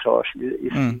handle this horse.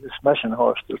 He's a smashing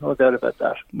horse. There's no doubt about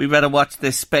that. We better watch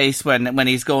this space when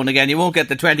he's going again. You won't get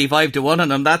the 25-1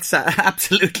 on him. That's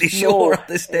absolutely sure at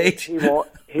this stage. He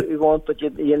won't, but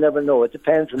you never know. It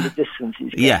depends on the distance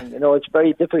he's getting. Yeah. You know, it's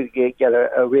very difficult to get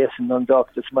a race in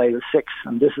Dundalk that's mile 6,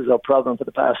 and this is our problem for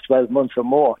the past 12 months or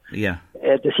more. Yeah,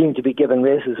 they seem to be giving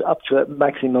races up to a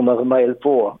maximum of a mile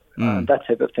 4. That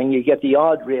type of thing. You get the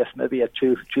odd race maybe at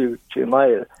 2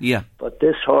 mile. Yeah. But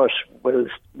this horse will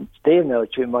stay now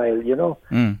 2 mile, you know.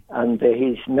 And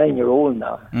he's 9-year-old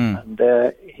now. And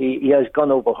He has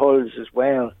gone over holes as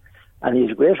well, and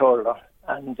he's a great hurler.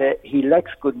 And he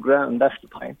lacks good ground, that's the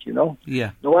point, you know.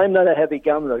 Yeah. No, I'm not a heavy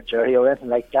gambler, Jerry, or anything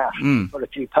like that. But a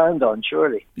few pound on,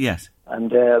 surely. Yes.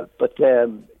 And I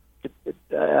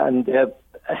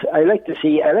like to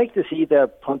see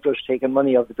the punters taking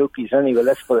money off the bookies anyway.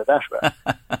 Let's put it that way.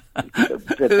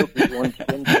 The bookies won't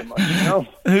win too much, you know.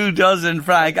 Who doesn't,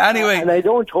 Frank? Anyway, and I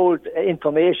don't hold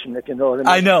information, if you know what I mean.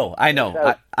 I know. I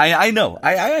know.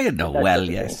 Well,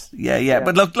 yes, yeah.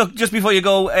 But look. Just before you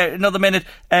go, another minute.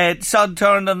 Sod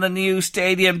turned on the new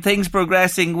stadium. Things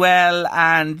progressing well,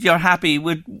 and you're happy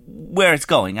with where it's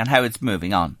going and how it's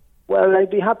moving on. Well, I'd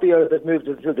be happier if it moved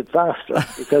a little bit faster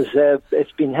because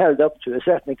it's been held up to a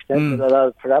certain extent with a lot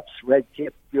of perhaps red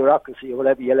tape, bureaucracy, or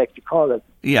whatever you like to call it.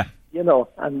 Yeah. You know,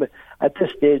 and at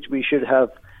this stage we should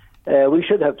have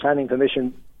planning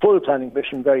permission, full planning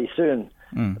permission very soon.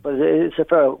 But it's a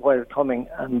fair while coming,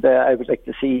 and I would like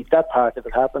to see that part of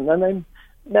it happen. And I'm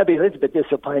maybe a little bit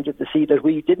disappointed to see that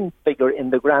we didn't figure in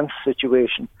the grant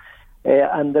situation,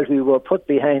 and that we were put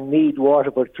behind Meath,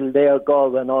 Waterford, Kildare,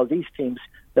 Galway, and all these teams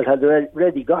that had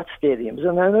already got stadiums,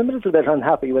 and I'm a little bit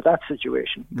unhappy with that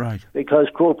situation. Right. Because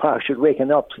Croke Park should waken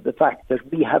up to the fact that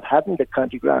we hadn't a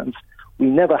county grounds. We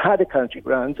never had a county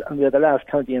grounds, and we're the last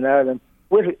county in Ireland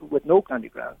with no county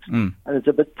grounds. And it's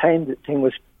a bit time that thing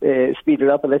was speeded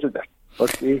up a little bit. But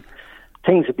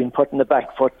things have been put in the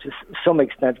back foot to some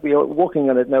extent. We are working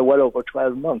on it now well over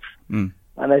 12 months. And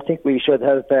I think we should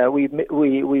have, we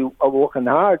are working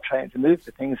hard trying to move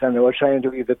the things, and we're trying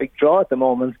to have a big draw at the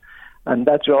moment. And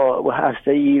that draw has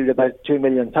to yield about £2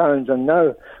 million. And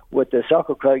now, with the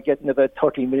soccer crowd getting about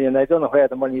 30 million, I don't know where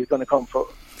the money is going to come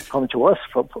to us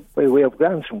by way of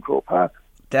grants from Croke Park.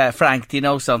 Frank, do you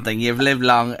know something? You've lived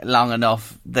long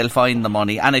enough. They'll find the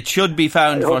money, and it should be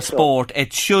found for sport. So.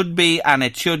 It should be, and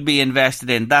it should be invested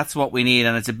in. That's what we need,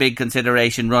 and it's a big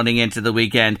consideration running into the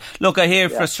weekend. Look, I hear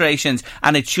frustrations,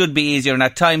 and it should be easier. And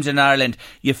at times in Ireland,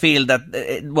 you feel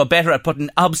that we're better at putting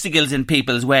obstacles in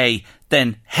people's way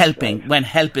than helping when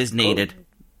help is needed.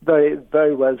 Very,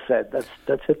 very well said. That's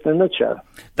it in a nutshell.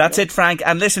 That's it, Frank.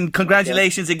 And listen,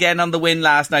 congratulations again on the win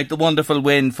last night, the wonderful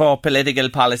win for political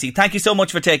policy. Thank you so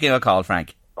much for taking our call,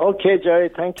 Frank. Okay,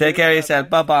 Jerry, thank you. Take care of yourself.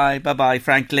 Bye-bye.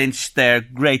 Frank Lynch there,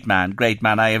 great man.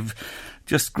 I have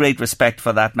just great respect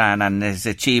for that man and his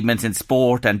achievements in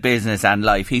sport and business and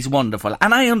life. He's wonderful.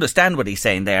 And I understand what he's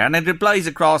saying there, and it applies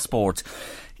across sports.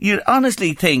 You'd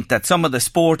honestly think that some of the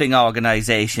sporting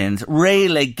organisations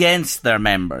rail against their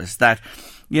members, that,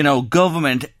 you know,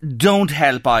 government don't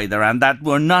help either, and that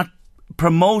we're not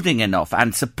promoting enough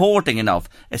and supporting enough,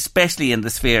 especially in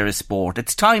the sphere of sport.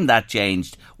 It's time that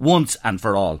changed once and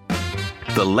for all.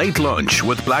 The Late Lunch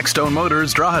with Blackstone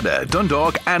Motors, Drogheda,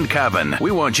 Dundalk and Cavan.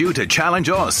 We want you to challenge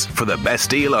us for the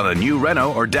best deal on a new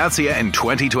Renault or Dacia in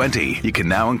 2020. You can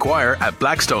now inquire at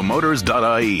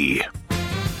blackstonemotors.ie.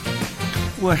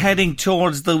 We're heading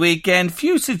towards the weekend.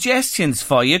 Few suggestions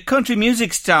for you. Country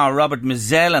music star Robert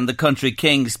Mizell and the Country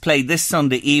Kings play this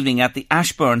Sunday evening at the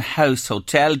Ashbourne House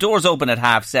Hotel. Doors open at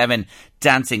 7:30.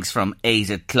 Dancing's from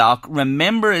 8 o'clock.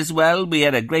 Remember as well, we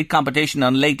had a great competition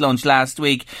on Late Lunch last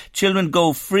week. Children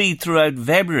go free throughout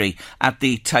February at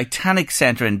the Titanic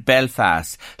Centre in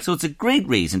Belfast. So it's a great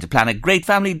reason to plan a great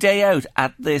family day out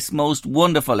at this most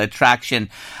wonderful attraction.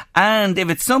 And if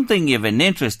it's something you've an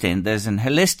interest in, there's an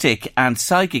holistic and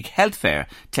psychic health fair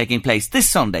taking place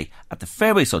this Sunday at the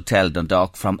Fairways Hotel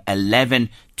Dundalk from 11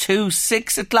 to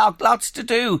 6 o'clock. Lots to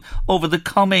do over the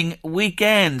coming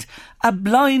weekend. A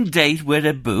blind date with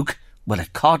a book. Well,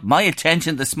 it caught my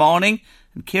attention this morning.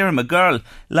 And Ciara McGurl,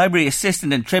 library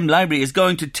assistant in Trim Library, is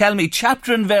going to tell me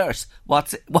chapter and verse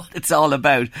what it's all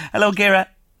about. Hello, Ciara.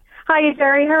 Hi,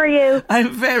 Jerry. How are you? I'm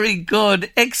very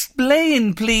good.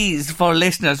 Explain, please, for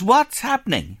listeners, what's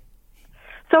happening?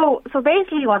 So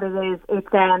basically what it is,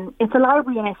 it's a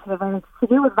library initiative, and it's to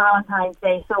do with Valentine's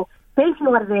Day. So basically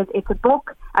what it is, it's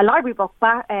a library book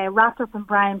wrapped up in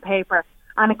brown paper,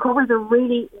 and it covers a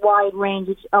really wide range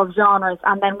of genres.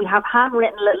 And then we have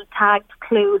handwritten little tagged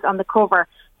clues on the cover,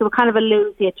 so it kind of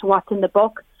alludes you to what's in the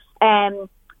book.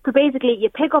 So basically, you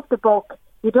pick up the book,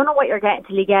 you don't know what you're getting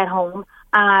till you get home.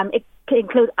 It can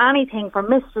include anything from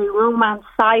mystery, romance,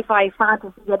 sci-fi,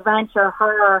 fantasy, adventure,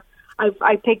 horror.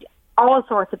 I picked all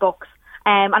sorts of books.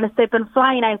 And they've been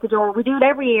flying out the door. We do it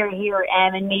every year here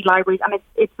in Meath Libraries, and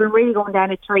it's been really going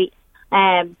down a treat.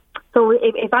 So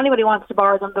if anybody wants to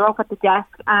borrow them, they're up at the desk,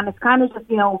 and it's kind of just,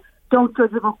 you know, don't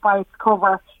judge a book by its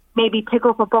cover. Maybe pick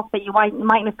up a book that you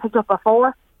mightn't have picked up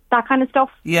before, that kind of stuff.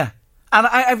 Yeah. And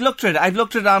I've looked at it. I've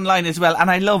looked at it online as well,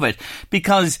 and I love it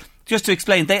because, just to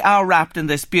explain, they are wrapped in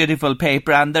this beautiful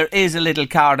paper, and there is a little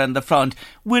card on the front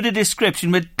with a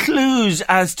description, with clues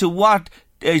as to what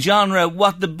genre,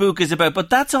 what the book is about. But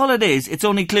that's all it is. It's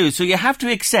only clues. So you have to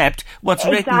accept what's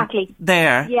written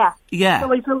there. Yeah. Yeah.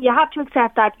 So you have to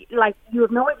accept that, like, you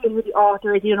have no idea who the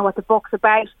author is, you don't know what the book's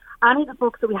about. Any of the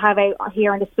books that we have out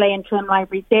here on display in Trim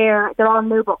Library, they're all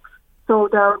new books. So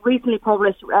they're recently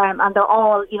published, and they're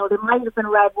all, you know, they might have been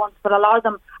read once, but a lot of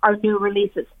them are new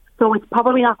releases. So it's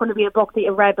probably not going to be a book that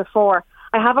you've read before.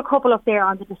 I have a couple up there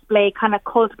on the display, kind of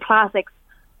cult classics.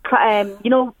 You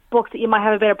know, books that you might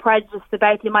have a bit of prejudice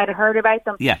about, you might have heard about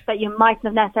them, that you mightn't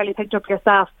have necessarily picked up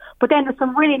yourself. But then there's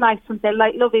some really nice ones there,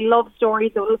 like lovely love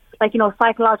stories, like, you know,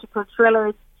 psychological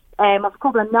thrillers. I've a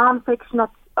couple of non-fiction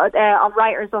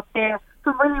writers up there.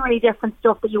 Some really, really different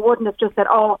stuff that you wouldn't have just said,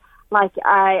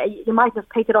 you might have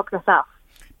picked it up yourself.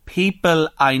 People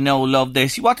I know love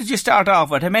this. What did you start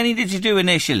off with? How many did you do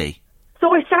initially?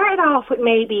 So I started off with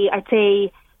maybe, I'd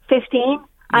say, 15.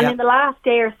 And in the last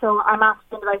day or so, I'm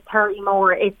after about 30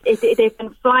 more. They've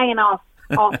been flying off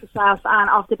the shelf and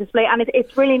off the display. And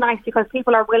it's really nice because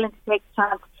people are willing to take the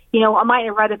chance. You know, I might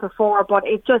have read it before, but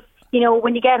it's just, you know,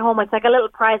 when you get home, it's like a little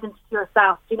present to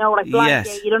yourself. You know, like blind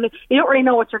day. You don't really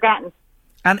know what you're getting.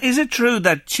 And is it true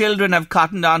that children have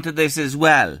cottoned onto this as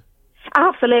well?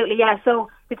 Absolutely, yeah. So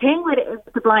the thing with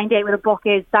the Blind Date with a book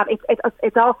is that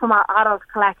it's all from our adult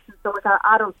collection, so it's our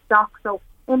adult stock. So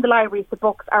in the libraries, the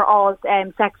books are all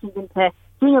sectioned into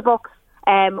junior books,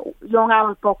 young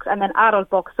adult books, and then adult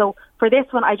books. So for this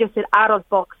one, I just did adult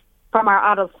books from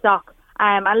our adult stock.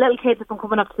 And little kids have been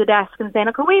coming up to the desk and saying,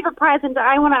 "Okay, we have a present.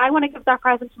 I want to give that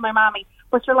present to my mommy."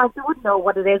 But you're like, they wouldn't know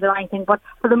what it is or anything. But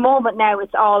for the moment now,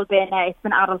 it's all been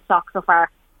adult stock so far.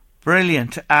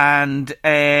 Brilliant. And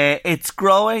it's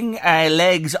growing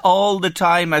legs all the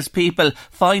time as people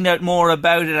find out more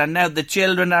about it, and now the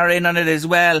children are in on it as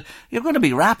well. You're going to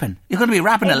be rapping. You're going to be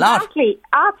rapping a lot. Exactly.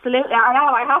 Absolutely. I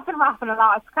know. I have been rapping a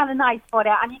lot. It's kind of nice. But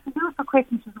and you can do it for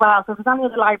Christmas as well. So if there's any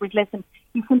other libraries listen,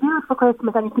 you can do it for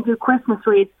Christmas, and you can do Christmas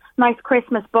reads, nice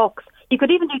Christmas books. You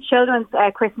could even do children's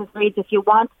Christmas reads if you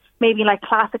want. Maybe like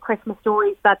classic Christmas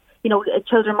stories that, you know,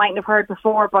 children mightn't have heard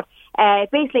before. But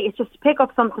basically, it's just to pick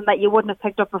up something that you wouldn't have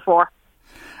picked up before.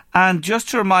 And just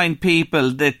to remind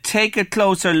people, the Take a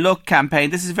Closer Look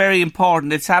campaign, this is very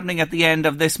important. It's happening at the end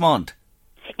of this month.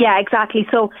 Yeah, exactly.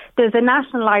 So there's a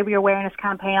National Library Awareness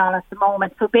campaign on at the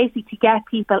moment. So basically to get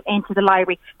people into the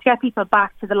library, to get people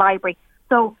back to the library.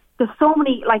 So there's so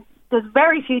many, there's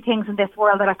very few things in this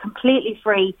world that are completely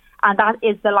free, and that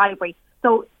is the library.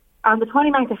 So on the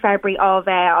 29th of February of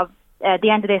the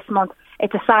end of this month,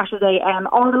 it's a Saturday, and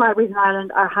all the libraries in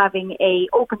Ireland are having a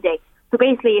open day. So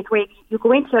basically, it's where you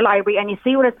go into your library and you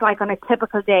see what it's like on a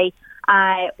typical day.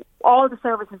 All the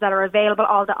services that are available,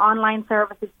 all the online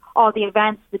services, all the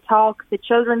events, the talks, the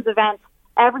children's events,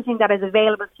 everything that is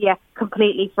available to you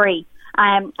completely free.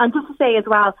 And just to say as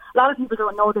well, a lot of people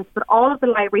don't know this, but all of the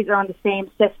libraries are on the same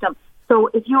system.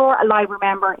 So if you're a library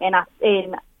member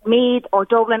in Meath or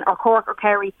Dublin or Cork or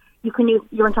Kerry,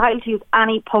 you're entitled to use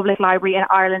any public library in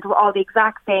Ireland. We're all the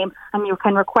exact same, and you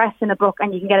can request in a book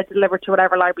and you can get it delivered to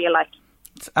whatever library you like.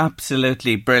 It's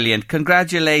absolutely brilliant.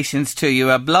 Congratulations to you.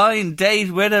 A blind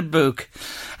date with a book.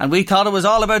 And we thought it was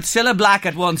all about Cilla Black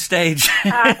at one stage.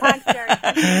 Thanks,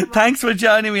 Jerry. Thanks for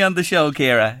joining me on the show,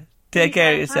 Ciara. Take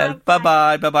care of yourself.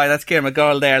 Bye-bye. Bye-bye. That's Ciara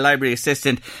McGurl there, library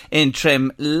assistant in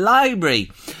Trim Library.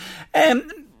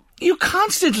 You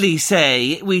constantly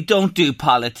say we don't do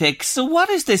politics, so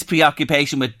what is this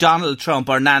preoccupation with Donald Trump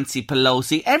or Nancy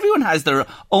Pelosi? Everyone has their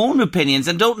own opinions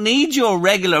and don't need your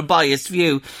regular biased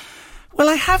view. Well,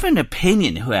 I have an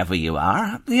opinion, whoever you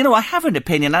are. You know, I have an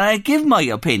opinion and I give my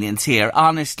opinions here,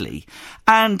 honestly.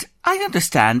 And I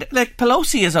understand, like,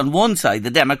 Pelosi is on one side,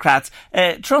 the Democrats.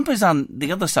 Trump is on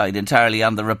the other side entirely,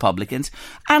 on the Republicans.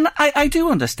 And I do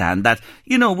understand that,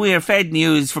 you know, we're fed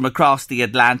news from across the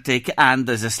Atlantic and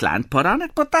there's a slant put on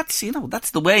it. But that's, you know,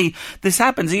 that's the way this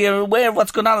happens. You're aware of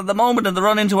what's going on at the moment in the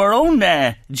run into our own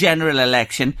general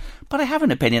election. But I have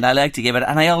an opinion. I like to give it,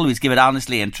 and I always give it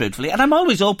honestly and truthfully. And I'm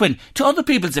always open to other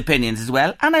people's opinions as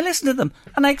well. And I listen to them.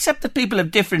 And I accept that people have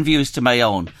different views to my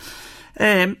own.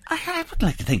 I would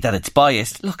like to think that it's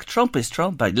biased. Look, Trump is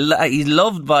Trump. He's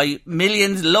loved by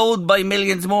millions, loathed by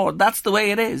millions more. That's the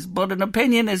way it is. But an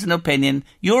opinion is an opinion.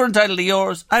 You're entitled to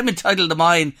yours. I'm entitled to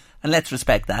mine. And let's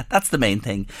respect that. That's the main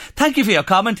thing. Thank you for your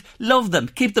comment. Love them.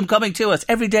 Keep them coming to us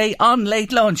every day on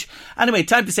Late Lunch. Anyway,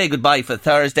 time to say goodbye for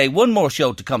Thursday. One more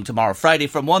show to come tomorrow, Friday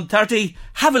from 1:30.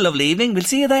 Have a lovely evening. We'll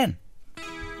see you then.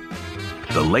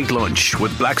 The Late Lunch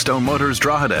with Blackstone Motors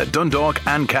Drogheda, Dundalk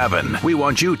and Cavan. We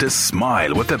want you to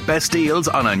smile with the best deals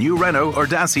on a new Renault or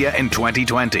Dacia in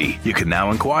 2020. You can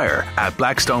now inquire at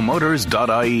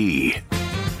blackstonemotors.ie.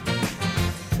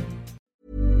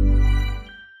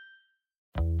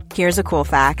 Here's a cool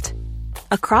fact.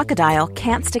 A crocodile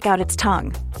can't stick out its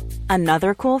tongue.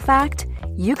 Another cool fact,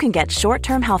 you can get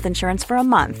short-term health insurance for a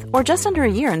month or just under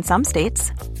a year in some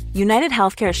states. United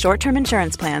Healthcare short-term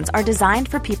insurance plans are designed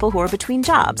for people who are between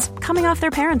jobs, coming off their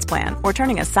parents' plan, or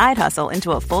turning a side hustle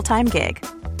into a full-time gig.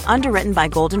 Underwritten by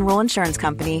Golden Rule Insurance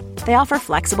Company, they offer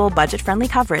flexible, budget-friendly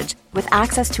coverage with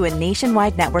access to a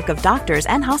nationwide network of doctors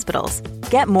and hospitals.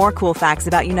 Get more cool facts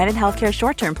about United Healthcare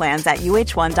short-term plans at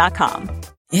uh1.com.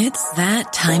 It's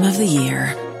that time of the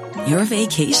year. Your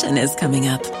vacation is coming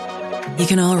up. You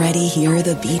can already hear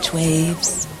the beach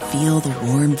waves, feel the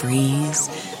warm breeze,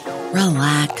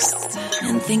 relax,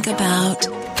 and think about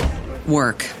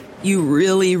work. You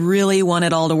really, really want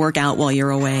it all to work out while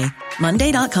you're away.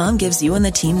 Monday.com gives you and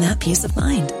the team that peace of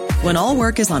mind. When all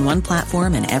work is on one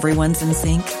platform and everyone's in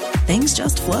sync, things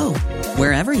just flow.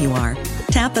 Wherever you are,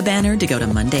 tap the banner to go to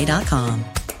Monday.com.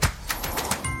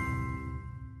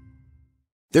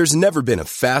 There's never been a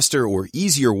faster or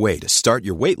easier way to start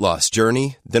your weight loss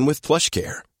journey than with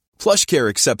PlushCare. PlushCare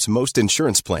accepts most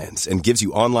insurance plans and gives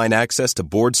you online access to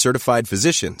board-certified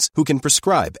physicians who can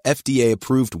prescribe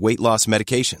FDA-approved weight loss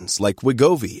medications like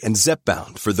Wegovy and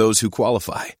Zepbound for those who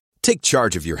qualify. Take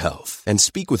charge of your health and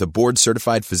speak with a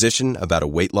board-certified physician about a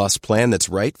weight loss plan that's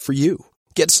right for you.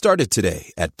 Get started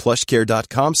today at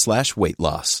plushcare.com/weight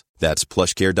loss. That's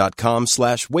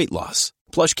plushcare.com/weight loss.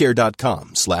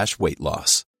 plushcare.com/weight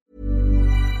loss.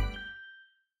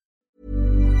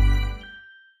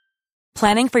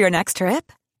 Planning for your next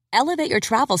trip? Elevate your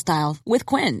travel style with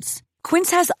Quince.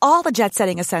 Quince has all the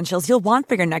jet-setting essentials you'll want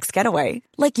for your next getaway,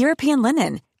 like European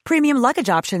linen, premium luggage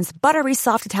options, buttery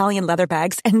soft Italian leather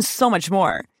bags, and so much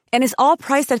more. And is all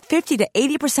priced at 50 to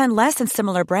 80% less than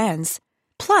similar brands.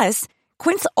 Plus,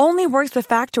 Quince only works with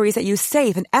factories that use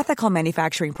safe and ethical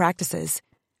manufacturing practices.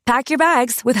 Pack your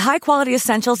bags with high-quality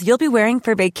essentials you'll be wearing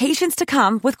for vacations to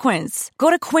come with Quince.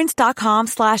 Go to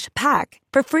quince.com/pack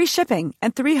for free shipping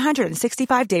and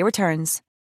 365-day returns.